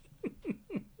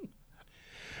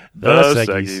 The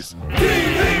Seggies.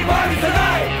 TV party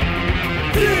tonight!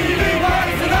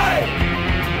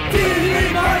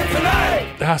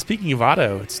 Speaking of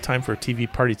Otto, it's time for a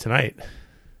TV party tonight.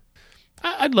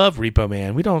 I love Repo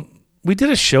Man. We did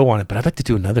a show on it, but I'd like to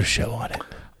do another show on it.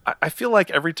 I feel like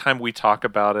every time we talk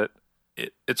about it,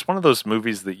 it's one of those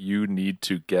movies that you need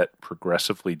to get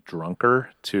progressively drunker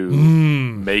to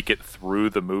make it through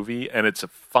the movie. And it's a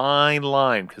fine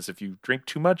line, because if you drink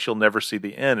too much, you'll never see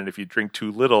the end. And if you drink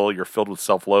too little, you're filled with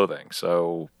self-loathing.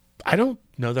 So I don't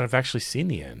know that I've actually seen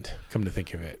the end, come to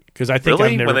think of it. Because I think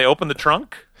really? When they open the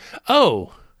trunk?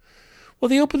 Oh. Well,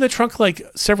 they open the trunk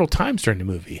several times during the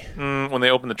movie. When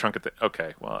they open the trunk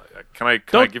okay. Well, can I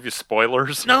give you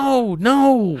spoilers? No.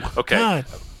 Okay. God.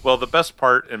 Well, the best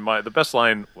part the best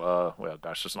line.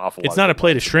 There's an awful lot. It's not a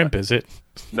plate of shrimp, is it?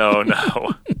 No.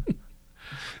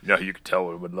 You can tell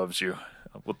a woman loves you.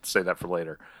 We'll say that for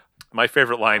later. My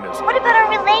favorite line is, What about our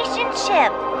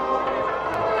relationship?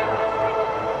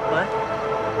 What?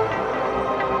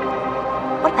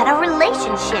 What about our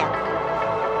relationship?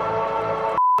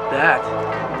 That.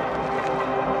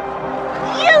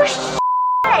 You shit!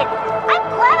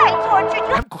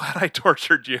 I'm glad I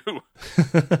tortured you.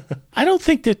 I don't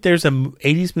think that there's a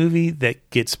 80s movie that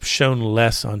gets shown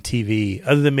less on TV,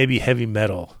 other than maybe Heavy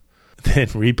Metal, than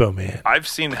Repo Man. I've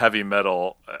seen Heavy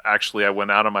Metal. Actually, I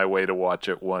went out of my way to watch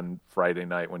it one Friday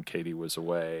night when Katie was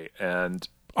away, and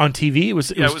on TV, it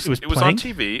was on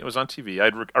TV. It was on TV.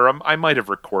 I might have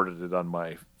recorded it on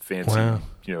my fancy,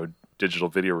 digital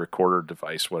video recorder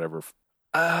device, whatever.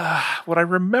 What I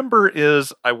remember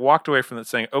is I walked away from it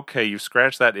saying, "Okay, you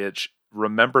scratched that itch.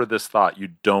 Remember this thought: you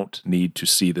don't need to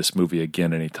see this movie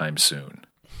again anytime soon."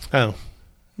 Oh,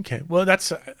 okay. Well,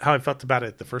 that's how I felt about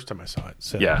it the first time I saw it.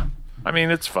 So yeah, I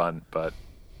mean it's fun, but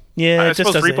yeah, I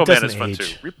suppose Repo Man is fun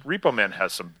too. Repo Man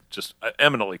has some just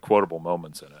eminently quotable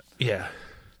moments in it. Yeah,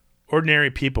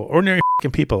 ordinary people,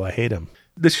 fucking people. I hate them.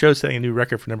 This show's setting a new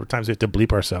record for the number of times we have to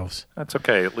bleep ourselves. That's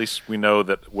okay. At least we know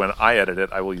that when I edit it,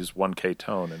 I will use 1K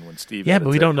tone, and when Steve edits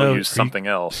but we don't know. Use something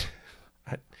else.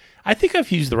 I think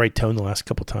I've used the right tone the last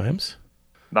couple times.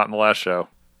 Not in the last show.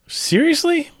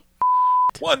 Seriously?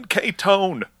 1K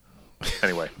tone.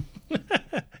 Anyway.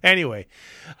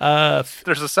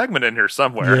 There's a segment in here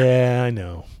somewhere. Yeah, I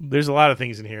know. There's a lot of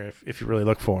things in here if you really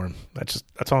look for them. That's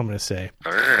all I'm going to say.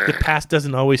 The past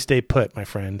doesn't always stay put, my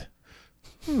friend.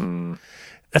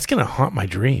 That's going to haunt my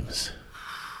dreams.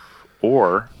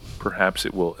 Or perhaps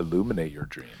it will illuminate your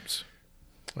dreams.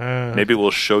 Maybe it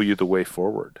will show you the way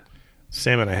forward.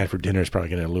 Salmon I had for dinner is probably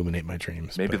going to illuminate my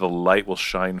dreams. Maybe the light will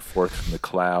shine forth from the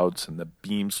clouds and the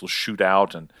beams will shoot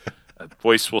out and a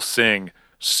voice will sing,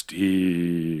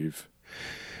 Steve,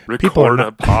 record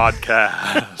a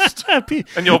podcast.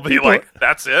 And you'll be like,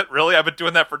 that's it? Really? I've been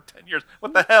doing that for 10 years.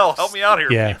 What the hell? Help me out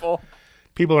here, people.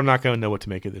 People are not going to know what to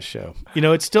make of this show. You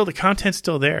know, the content's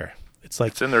still there. It's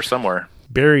like it's in there somewhere.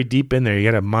 Buried deep in there. You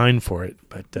got to mine for it.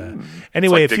 But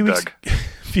anyway, like a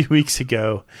few weeks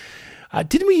ago,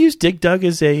 didn't we use Dig Dug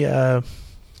as a...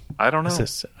 I don't know.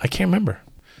 I can't remember.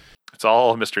 It's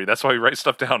all a mystery. That's why we write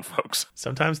stuff down, folks.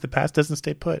 Sometimes the past doesn't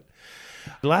stay put.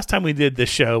 The last time we did the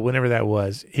show, whenever that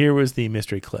was, here was the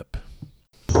mystery clip.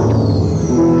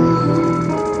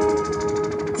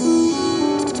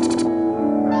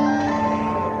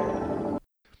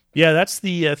 Yeah, that's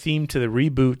the theme to the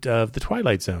reboot of The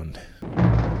Twilight Zone.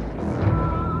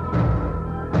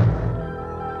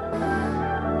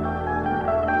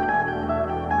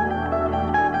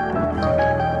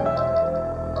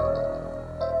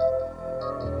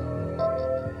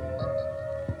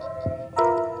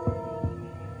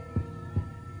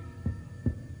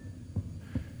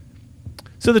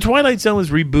 So The Twilight Zone was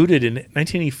rebooted in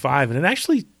 1985, and it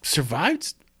actually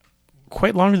survived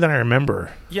quite longer than I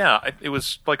remember. Yeah, it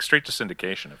was like straight to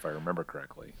syndication, if I remember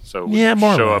correctly. So it would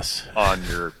more show or up less on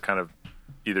your kind of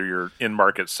either your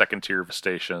in-market second-tier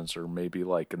stations or maybe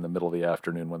like in the middle of the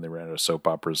afternoon when they ran out of soap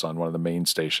operas on one of the main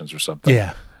stations or something.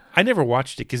 Yeah. I never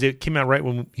watched it because it came out right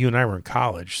when you and I were in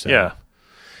college. So. Yeah.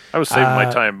 I was saving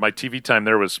my time. My TV time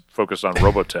there was focused on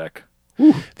Robotech.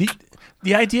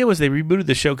 The idea was they rebooted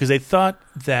the show because they thought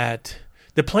that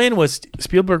the plan was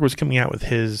Spielberg was coming out with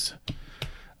his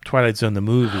Twilight Zone, the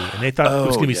movie, and they thought it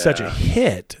was going to be such a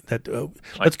hit that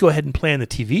let's go ahead and plan the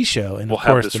TV show. And we'll of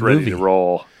course, have this the ready to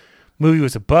roll. Movie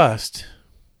was a bust.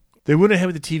 They went ahead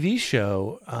with the TV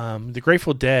show. The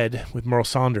Grateful Dead with Merle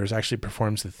Saunders actually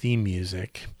performs the theme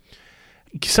music.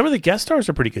 Some of the guest stars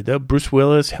are pretty good, though. Bruce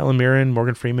Willis, Helen Mirren,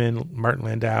 Morgan Freeman, Martin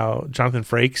Landau, Jonathan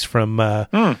Frakes from...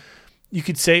 You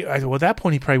could say, well, at that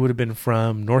point, he probably would have been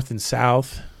from North and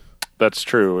South. That's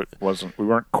true. It wasn't. We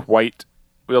weren't quite...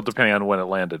 Well, depending on when it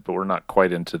landed, but we're not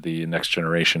quite into the Next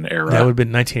Generation era. That would have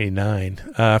been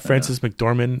 1989. Francis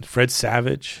McDormand, Fred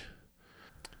Savage.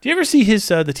 Do you ever see his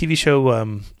the TV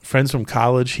show Friends from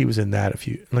College? He was in that I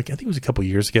think it was a couple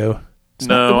years ago.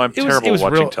 I'm terrible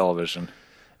watching television.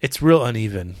 It's real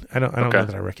uneven. I don't know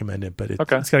that I recommend it, but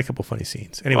it's got a couple funny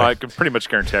scenes. Anyway, I can pretty much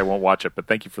guarantee I won't watch it, but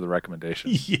thank you for the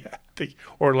recommendation. Yeah,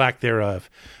 or lack thereof.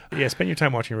 Yeah, spend your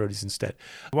time watching Roadies instead.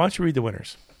 Why don't you read the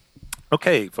winners?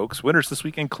 Okay, folks, winners this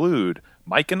week include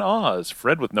Mike in Oz,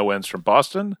 Fred with no ends from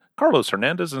Boston, Carlos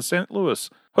Hernandez in St. Louis,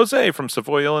 Jose from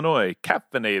Savoy, Illinois,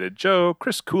 Caffeinated Joe,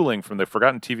 Chris Cooling from the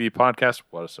Forgotten TV podcast.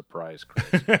 What a surprise,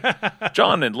 Chris.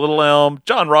 John in Little Elm,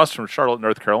 John Ross from Charlotte,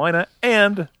 North Carolina,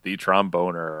 and the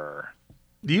Tromboner.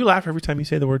 Do you laugh every time you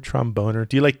say the word tromboner?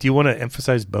 Do you want to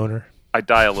emphasize boner? I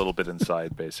die a little bit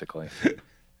inside, basically.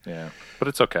 Yeah, but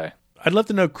it's okay. I'd love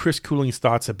to know Chris Cooling's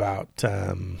thoughts about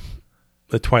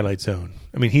the Twilight Zone.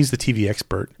 I mean, he's the TV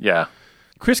expert. Yeah.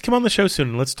 Chris, come on the show soon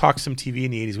and let's talk some TV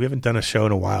in the 80s. We haven't done a show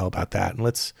in a while about that.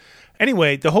 And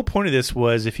anyway, the whole point of this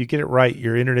was if you get it right,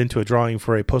 you're entered into a drawing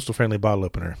for a postal friendly bottle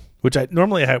opener, which I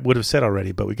normally would have said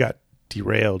already, but we got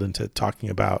derailed into talking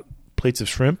about plates of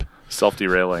shrimp.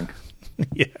 Self-derailing.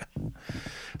 Yeah.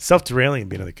 Self-derailing would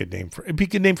be another good name it'd be a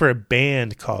good name for a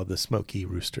band called the Smoky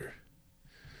Rooster.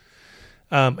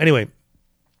 Anyway,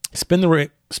 spin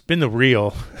the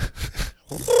reel.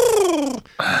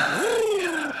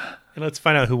 And let's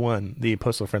find out who won the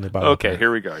postal friendly bottle. Okay,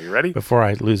 here we go. You ready? Before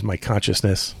I lose my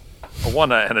consciousness. A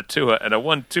 1 and a 2 and a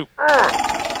 1, 2.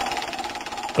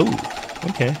 Oh,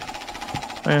 okay.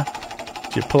 Yeah.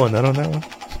 Did you pull a nut on that one?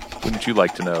 Wouldn't you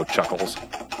like to know, Chuckles?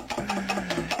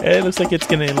 It looks like it's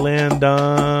going to land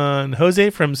on Jose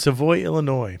from Savoy,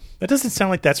 Illinois. That doesn't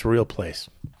sound like that's a real place.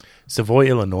 Savoy,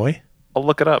 Illinois? I'll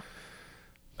look it up.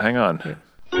 Hang on. Yeah.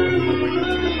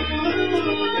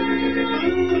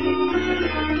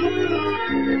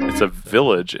 It's a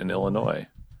village in Illinois.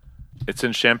 It's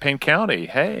in Champaign County.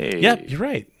 Hey. Yeah, you're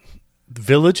right. The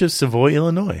village of Savoy,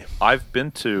 Illinois. I've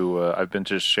been to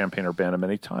Champaign-Urbana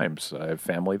many times. I have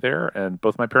family there, and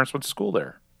both my parents went to school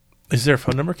there. Is there a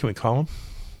phone number? Can we call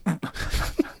them?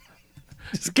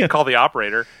 Just call the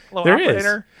operator. Hello, there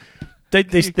operator.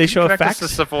 Is. They show a fax. Us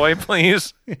to Savoy,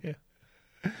 please. Yeah.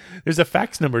 There's a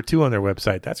fax number too on their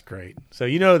website. That's great. So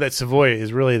you know that Savoy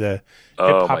is really the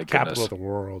hip hop capital of the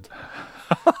world.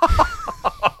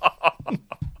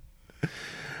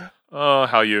 Oh,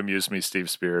 how you amuse me, Steve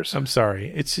Spears. I'm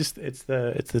sorry. It's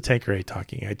the Tanqueray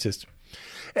talking. I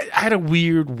had a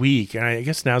weird week, and I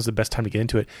guess now's the best time to get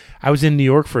into it. I was in New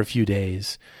York for a few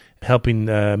days, helping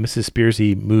Mrs.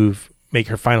 Spearsy make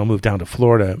her final move down to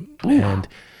Florida, and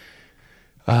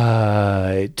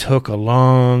it took a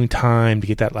long time to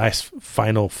get that last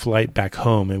final flight back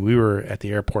home, and we were at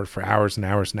the airport for hours and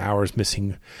hours and hours,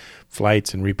 missing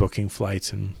flights and rebooking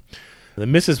flights. And the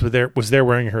missus was there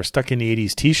wearing her Stuck in the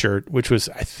 80s T-shirt, which was,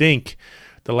 I think,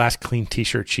 the last clean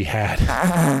T-shirt she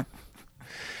had.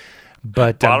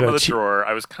 But bottom of the drawer.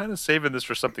 I was kind of saving this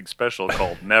for something special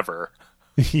called Never.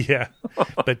 Yeah,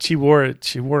 but she wore it.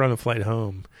 She wore it on the flight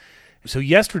home. So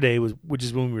yesterday which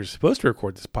is when we were supposed to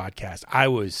record this podcast. I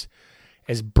was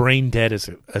as brain dead as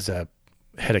a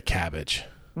head of cabbage.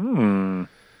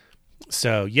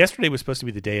 So yesterday was supposed to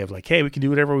be the day of like, hey, we can do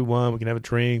whatever we want. We can have a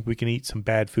drink. We can eat some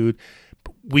bad food.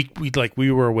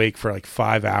 We were awake for like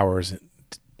 5 hours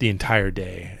the entire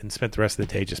day and spent the rest of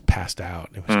the day just passed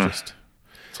out. It was just.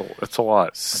 It's a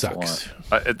lot. Sucks. It's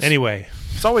a lot. Anyway,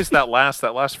 it's always that last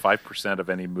 5% of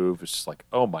any move. It's just like,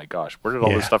 oh my gosh, where did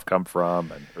all this stuff come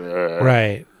from? And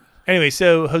right. Anyway,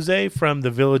 so Jose from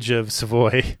the village of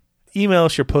Savoy, email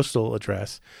us your postal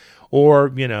address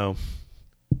or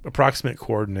approximate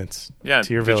coordinates to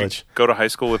your village. You go to high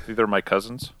school with either of my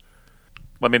cousins?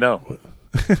 Let me know.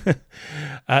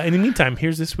 In the meantime,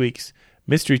 here's this week's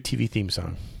Mystery TV theme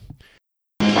song.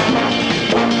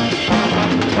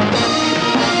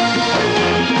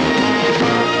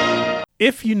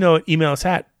 If you know it, email us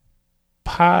at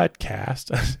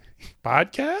podcast at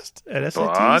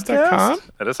SITs.com.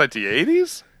 At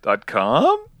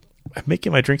SIT80s.com? I'm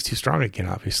making my drinks too strong again,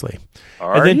 obviously.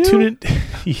 Are you? Tune in.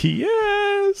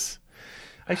 Yes.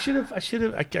 I still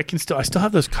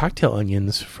have those cocktail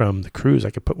onions from the cruise. I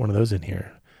could put one of those in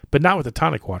here, but not with the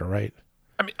tonic water, right?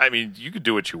 I mean, you could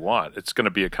do what you want. It's going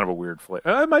to be a kind of a weird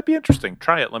flavor. It might be interesting.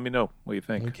 Try it. Let me know what you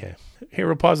think. Okay. Here,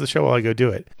 we'll pause the show while I go do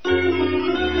it.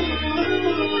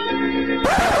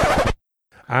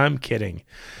 I'm kidding.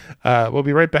 We'll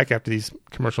be right back after these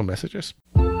commercial messages.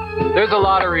 There's a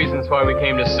lot of reasons why we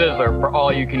came to Sizzler for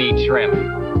all-you-can-eat shrimp.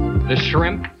 The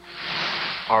shrimp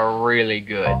are really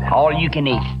good. All you can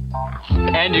eat.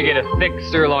 And you get a thick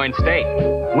sirloin steak.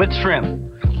 With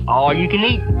shrimp. All you can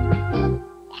eat.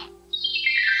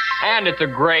 And it's a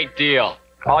great deal.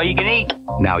 All you can eat.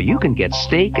 Now you can get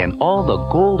steak and all the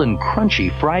golden,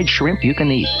 crunchy fried shrimp you can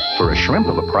eat for a shrimp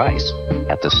of a price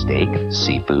at the steak,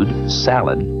 seafood,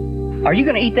 salad. Are you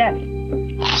going to eat that?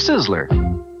 Sizzler.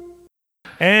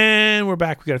 And we're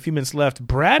back. We got a few minutes left.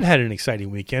 Brad had an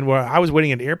exciting weekend where I was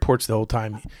waiting at airports the whole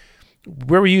time.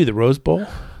 Where were you? The Rose Bowl?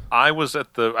 I was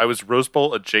Rose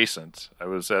Bowl adjacent. I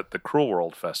was at the Cruel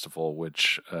World Festival,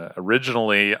 which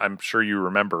originally, I'm sure you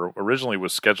remember,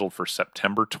 was scheduled for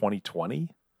September 2020,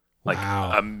 like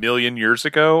a million years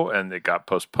ago, and it got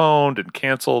postponed and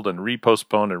canceled and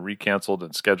repostponed and recanceled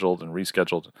and scheduled and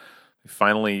rescheduled.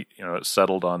 Finally, it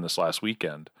settled on this last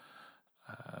weekend.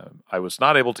 I was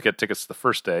not able to get tickets the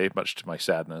first day, much to my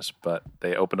sadness, but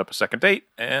they opened up a second date,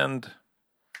 and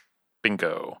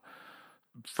bingo.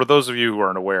 For those of you who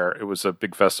aren't aware, it was a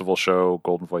big festival show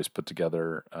Golden Voice put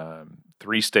together,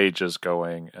 3 stages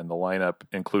going, and the lineup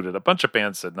included a bunch of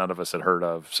bands that none of us had heard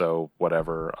of, so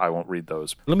whatever, I won't read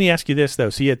those. Let me ask you this, though.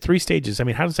 So you had 3 stages. I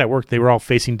mean, how does that work? They were all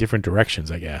facing different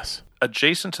directions, I guess.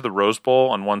 Adjacent to the Rose Bowl,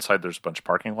 on one side there's a bunch of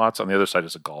parking lots, on the other side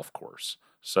is a golf course.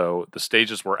 So the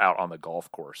stages were out on the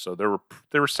golf course. So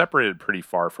they were separated pretty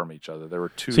far from each other. There were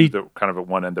 2 that were kind of at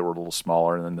one end that were a little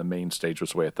smaller, and then the main stage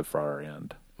was way at the far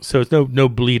end. So it's no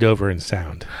bleed over in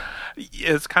sound.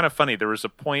 It's kind of funny. There was a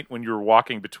point when you were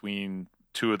walking between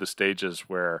 2 of the stages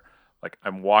where, like,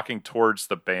 I'm walking towards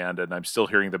the band and I'm still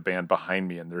hearing the band behind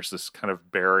me, and there's this kind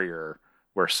of barrier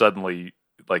where suddenly,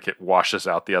 like, it washes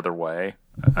out the other way.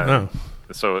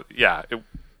 So yeah,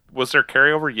 was there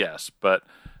carryover? Yes, but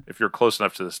if you're close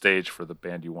enough to the stage for the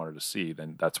band you wanted to see,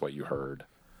 then that's what you heard.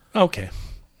 Okay.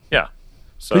 Yeah.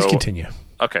 So, please continue.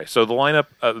 Okay, so the lineup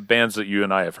of bands that you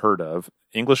and I have heard of: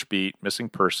 English Beat, Missing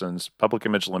Persons, Public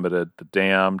Image Limited, The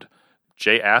Damned,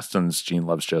 Jay Aston's Gene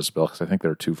Loves Jezebel, because I think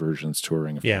there are 2 versions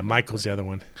touring. Yeah, Michael's the other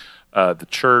one. The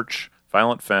Church,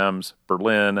 Violent Femmes,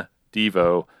 Berlin,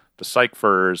 Devo, The Psych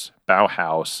Furs,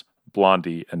 Bauhaus,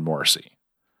 Blondie, and Morrissey.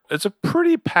 It's a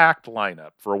pretty packed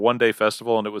lineup for a one-day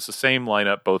festival, and it was the same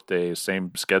lineup both days,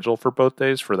 same schedule for both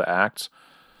days for the acts.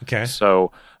 Okay.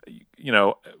 So,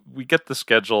 we get the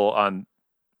schedule on,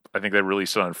 I think they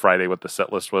released it on Friday what the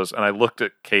set list was, and I looked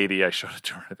at Katie, I showed it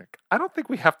to her, I don't think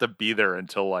we have to be there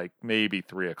until like maybe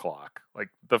 3:00. Like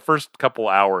the first couple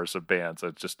hours of bands,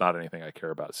 it's just not anything I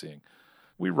care about seeing.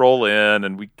 We roll in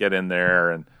and we get in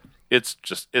there, and it's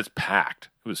packed.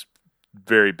 It was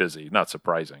very busy, not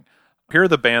surprising. Here are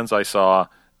the bands I saw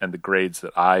and the grades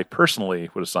that I personally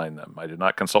would assign them. I did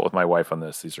not consult with my wife on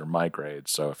this. These are my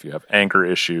grades. So if you have anger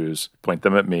issues, point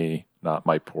them at me, not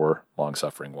my poor,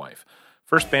 long-suffering wife.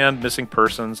 First band, Missing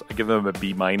Persons, I give them a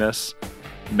B-,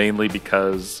 mainly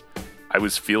because I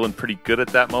was feeling pretty good at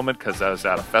that moment because I was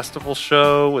at a festival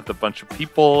show with a bunch of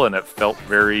people and it felt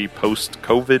very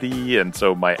post-COVID-y, and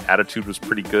so my attitude was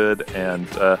pretty good, and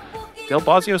Dale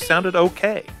Bosio sounded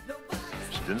okay.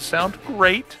 She didn't sound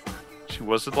great. She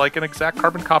wasn't like an exact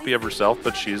carbon copy of herself,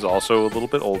 but she's also a little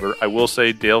bit older. I will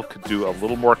say Dale could do a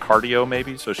little more cardio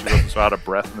maybe, so she wasn't so out of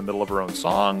breath in the middle of her own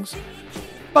songs.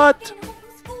 But,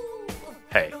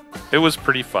 hey, it was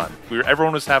pretty fun.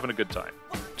 Everyone was having a good time.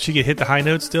 She could hit the high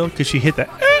notes still? Because she hit that.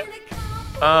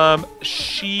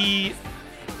 She,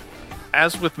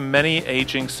 as with many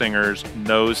aging singers,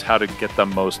 knows how to get the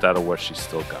most out of what she's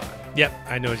still got. Yep,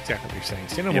 I know exactly what you're saying.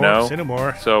 Say no more, say no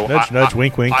more. So nudge,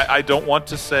 wink, wink. I don't want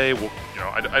to say, well,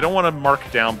 I don't want to mark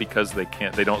down because they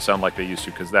don't sound like they used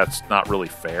to, because that's not really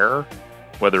fair.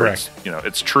 Whether Correct.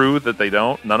 it's true that they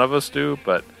don't, none of us do,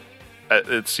 but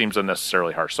it seems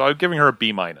unnecessarily harsh. So I'm giving her a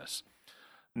B-.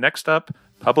 Next up,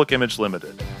 Public Image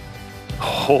Limited.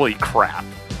 Holy crap.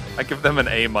 I give them an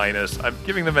A-. I'm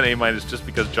giving them an A- just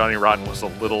because Johnny Rotten was a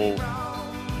little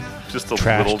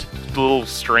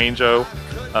strange-o,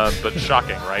 but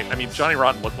shocking, right? I mean, Johnny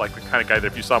Rotten looked like the kind of guy that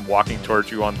if you saw him walking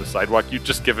towards you on the sidewalk, you'd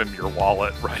just give him your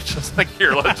wallet, right? Just like,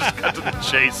 here, let's just cut to the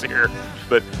chase here.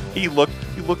 But he looked,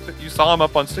 you saw him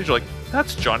up on stage, you're like,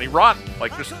 that's Johnny Rotten.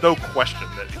 Like, there's no question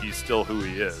that he's still who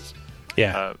he is.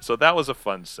 Yeah. So that was a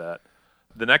fun set.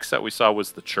 The next set we saw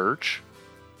was The Church,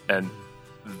 and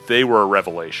they were a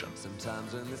revelation.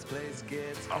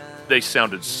 They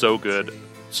sounded so good.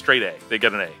 Straight A. They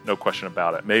get an A, no question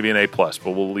about it. Maybe an A+, but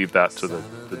we'll leave that to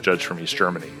the judge from East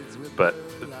Germany. But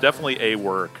definitely A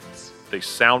work. They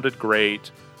sounded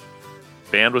great.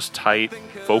 Band was tight.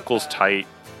 Vocals tight.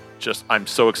 I'm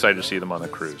so excited to see them on the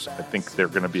cruise. I think they're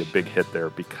going to be a big hit there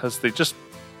because they just,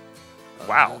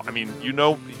 wow. I mean, you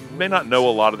may not know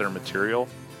a lot of their material,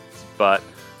 but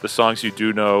the songs you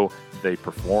do know, they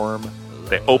perform.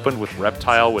 They opened with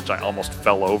Reptile, which I almost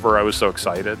fell over. I was so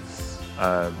excited.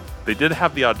 They did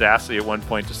have the audacity at one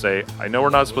point to say, I know we're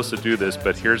not supposed to do this,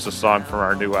 but here's a song from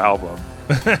our new album.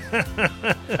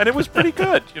 And it was pretty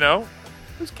good, It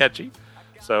was catchy.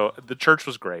 So The Church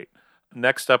was great.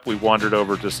 Next up, we wandered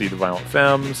over to see the Violent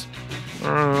Femmes.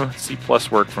 C+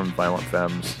 work from Violent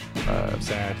Femmes.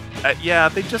 Sad. Yeah,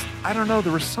 they just, I don't know,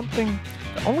 there was something.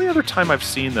 The only other time I've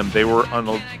seen them, they were on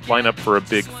a lineup for a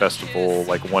big festival,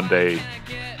 like one day,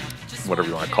 whatever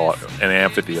you want to call it, an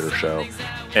amphitheater show.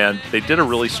 And they did a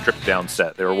really stripped down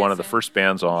set. They were one of the first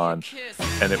bands on,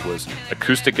 and it was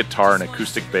acoustic guitar and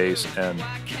acoustic bass, and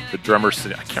the drummer, I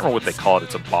can't remember what they call it.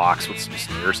 It's a box with some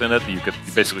snares in it that you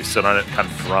basically sit on it and kind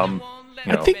of drum.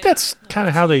 I think that's kind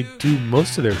of how they do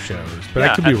most of their shows, but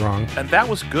I could be wrong. And that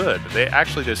was good. They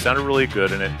sounded really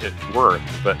good, and it worked.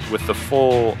 But with the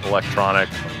full electronic,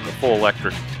 the full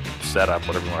electric setup,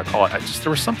 whatever you want to call it, there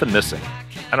was something missing.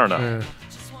 I don't know.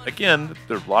 Again,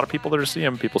 there are a lot of people that are seeing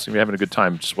them. People seem to be having a good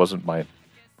time. It just wasn't my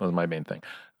main thing.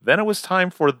 Then it was time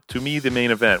for, to me, the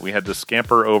main event. We had to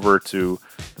scamper over to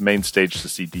the main stage to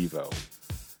see Devo.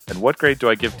 And what grade do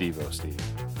I give Devo, Steve?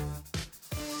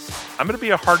 I'm going to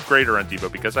be a hard grader on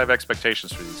Devo because I have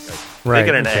expectations for these guys. Right, they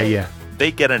get an A. Yeah.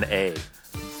 They get an A.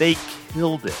 They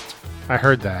killed it. I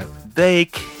heard that. They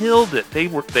killed it. They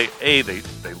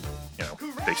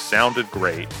sounded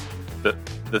great.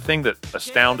 The thing that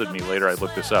astounded me later, I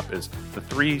looked this up, is the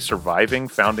 3 surviving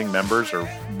founding members or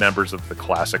members of the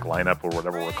classic lineup or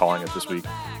whatever we're calling it this week.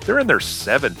 They're in their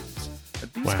 70s.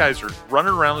 And these guys are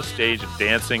running around the stage and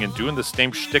dancing and doing the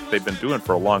same shtick they've been doing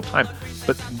for a long time.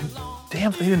 But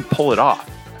damn, they didn't pull it off.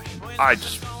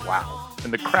 Wow.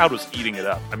 And the crowd was eating it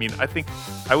up. I mean, I think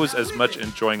I was as much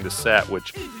enjoying the set,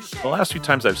 which the last few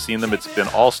times I've seen them, it's been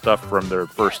all stuff from their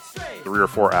first 3 or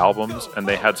 4 albums, and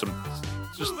they had some...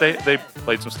 They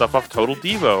played some stuff off Total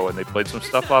Devo, and they played some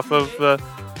stuff off of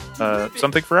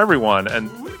Something for Everyone,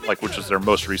 and which is their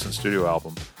most recent studio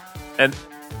album. And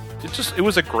it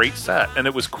was a great set, and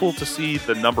it was cool to see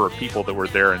the number of people that were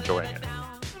there enjoying it.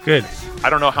 Good. I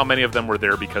don't know how many of them were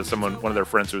there because one of their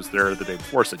friends who was there the day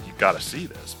before said, you got to see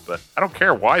this. But I don't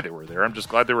care why they were there. I'm just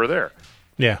glad they were there.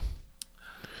 Yeah.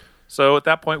 So at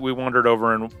that point, we wandered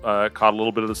over and caught a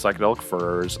little bit of the Psychedelic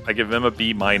Furs. I give them a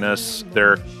B-.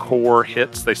 Their core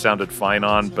hits, they sounded fine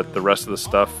on, but the rest of the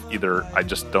stuff, either I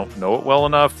just don't know it well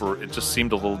enough, or it just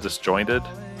seemed a little disjointed,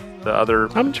 the other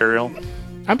material.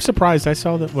 I'm surprised. I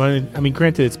saw that one. I mean,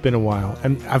 granted, it's been a while.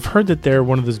 I've heard that they're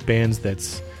one of those bands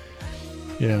that's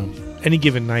Any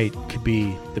given night could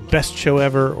be the best show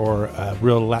ever or a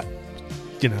real,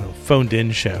 phoned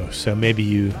in show. So maybe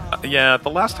you. Yeah, the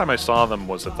last time I saw them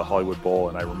was at the Hollywood Bowl,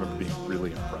 and I remember being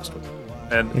really impressed with them.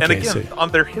 And again,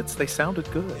 on their hits, they sounded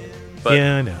good. But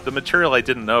yeah, I know. The material I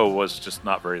didn't know was just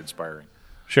not very inspiring.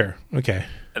 Sure. Okay.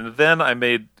 And then I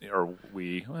made,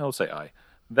 let's say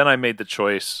then I made the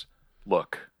choice,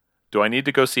 look, do I need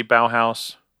to go see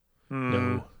Bauhaus?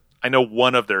 No. I know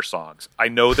one of their songs. I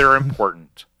know they're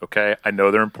important, okay? I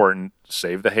know they're important.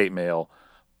 Save the hate mail.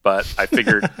 But I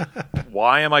figured,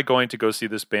 why am I going to go see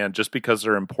this band just because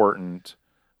they're important?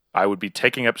 I would be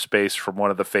taking up space from one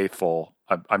of the faithful.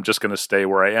 I'm just going to stay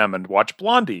where I am and watch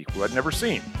Blondie, who I'd never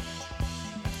seen.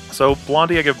 So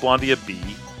Blondie, I give Blondie a B.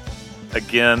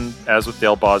 Again, as with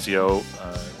Dale Bozzio,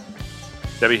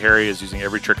 Debbie Harry is using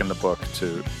every trick in the book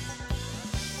to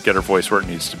get her voice where it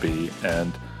needs to be.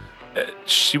 And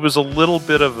she was a little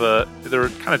bit of there were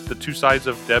kind of the two sides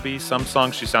of Debbie. Some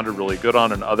songs she sounded really good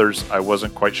on, and others I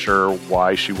wasn't quite sure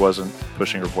why she wasn't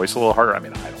pushing her voice a little harder. I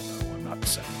mean, I don't know. I'm not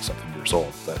 70-something years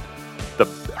old, but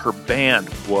her band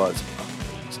was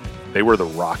amazing. They were the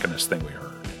rockinest thing we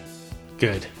heard.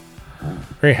 Good.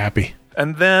 Very happy.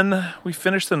 And then we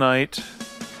finished the night.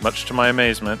 Much to my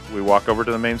amazement, we walk over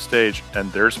to the main stage,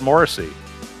 and there's Morrissey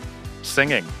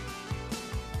singing.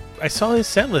 I saw his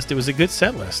set list. It was a good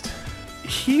set list.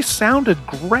 He sounded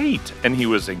great, and he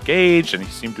was engaged, and he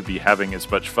seemed to be having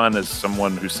as much fun as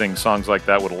someone who sings songs like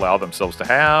that would allow themselves to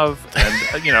have.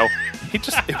 And,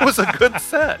 it was a good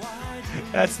set.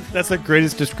 That's the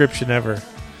greatest description ever.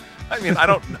 I mean, I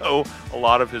don't know a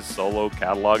lot of his solo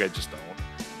catalog. I just don't.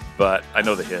 But I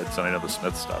know the hits and I know the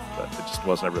Smith stuff, but I just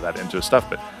wasn't ever that into his stuff.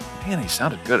 But man, he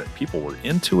sounded good. People were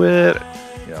into it.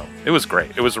 It was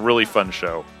great. It was a really fun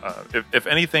show. If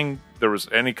anything, there was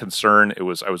any concern, I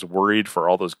was worried for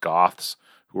all those goths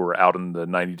who were out in the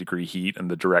 90-degree heat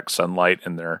and the direct sunlight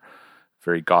and their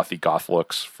very goth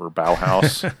looks for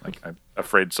Bauhaus. I'm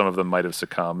afraid some of them might have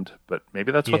succumbed, but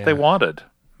maybe that's what they wanted.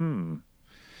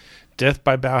 Death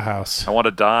by Bauhaus. I want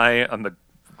to die on the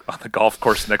golf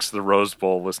course next to the Rose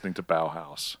Bowl listening to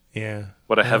Bauhaus. Yeah.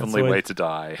 What a heavenly way to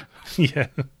die. Yeah.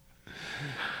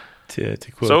 To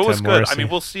quote so it was good. Morrissey. I mean,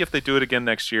 we'll see if they do it again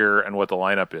next year and what the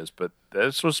lineup is, but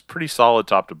this was pretty solid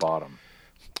top to bottom.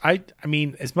 I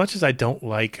mean, as much as I don't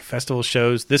like festival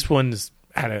shows, this one's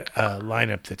had a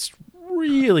lineup that's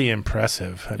really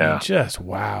impressive. I mean, just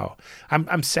wow.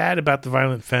 I'm sad about the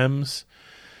Violent Femmes.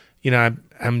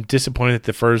 I'm disappointed that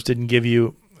the Furs didn't give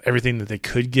you everything that they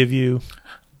could give you.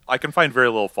 I can find very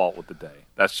little fault with the day.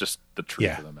 That's just the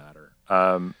truth of the matter.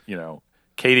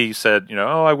 Katie said,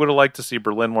 I would have liked to see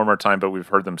Berlin one more time, but we've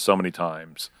heard them so many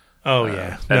times. Oh,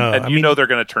 yeah. And they're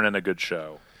going to turn in a good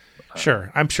show.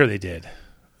 Sure. I'm sure they did.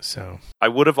 So I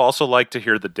would have also liked to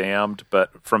hear The Damned,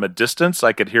 but from a distance,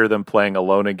 I could hear them playing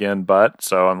Alone Again, but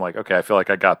so I'm like, okay, I feel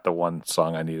like I got the one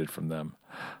song I needed from them.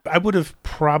 I would have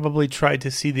probably tried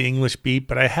to see the English Beat,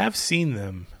 but I have seen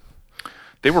them.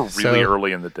 They were really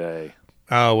early in the day.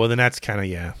 Oh, well, then that's kind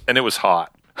of, And it was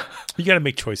hot. You got to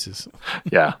make choices.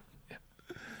 Yeah.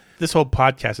 This whole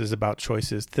podcast is about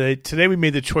choices. Today we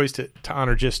made the choice to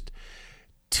honor just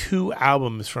 2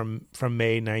 albums from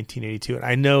May 1982. And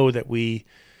I know that we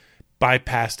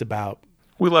bypassed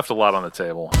we left a lot on the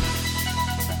table.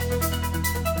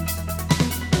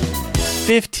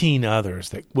 15 others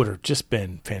that would have just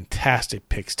been fantastic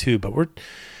picks too, but we're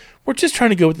just trying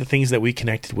to go with the things that we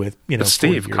connected with,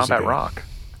 Steve, Combat Rock.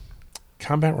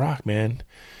 Combat Rock, man.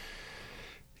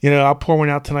 I'll pour one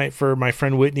out tonight for my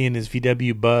friend Whitney and his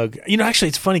VW Bug. Actually,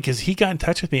 it's funny because he got in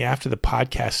touch with me after the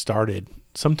podcast started,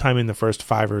 sometime in the first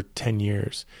 5 or 10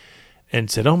 years, and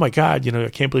said, "Oh my God, I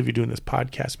can't believe you're doing this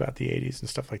podcast about the '80s and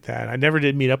stuff like that." I never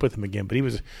did meet up with him again, but he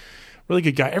was a really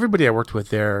good guy. Everybody I worked with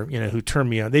there, who turned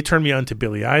me on. They turned me on to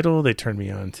Billy Idol. They turned me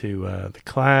on to the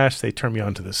Clash. They turned me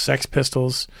on to the Sex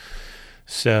Pistols.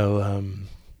 So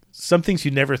some things you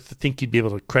never think you'd be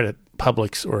able to credit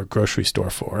Publix or a grocery store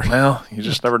for. Well, you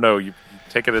just never know. You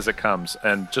take it as it comes.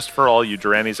 And just for all you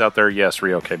Duranys out there, yes,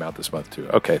 Rio came out this month too.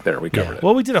 Okay, there, we covered it.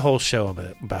 Well, we did a whole show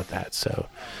about that. So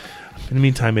in the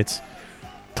meantime, it's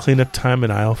cleanup time in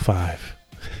aisle 5.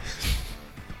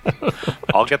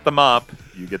 I'll get the mop.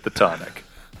 You get the tonic.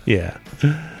 Yeah.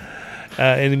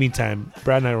 In the meantime,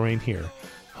 Brad and I remain here,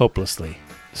 hopelessly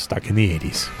stuck in the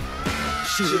 80s.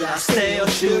 Should I stay or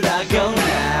should I go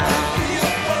now?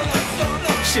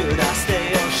 Should I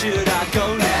stay or should I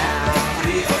go now?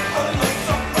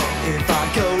 If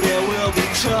I go, there will be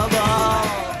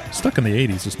trouble. Stuck in the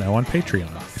 80s is now on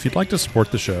Patreon. If you'd like to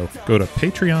support the show, go to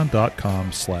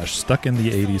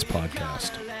patreon.com/stuckinthE80s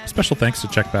podcast. Special thanks to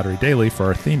Check Battery Daily for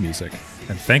our theme music,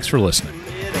 and thanks for listening.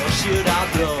 should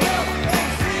I blow?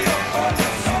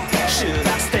 Should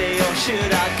I stay or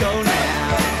should I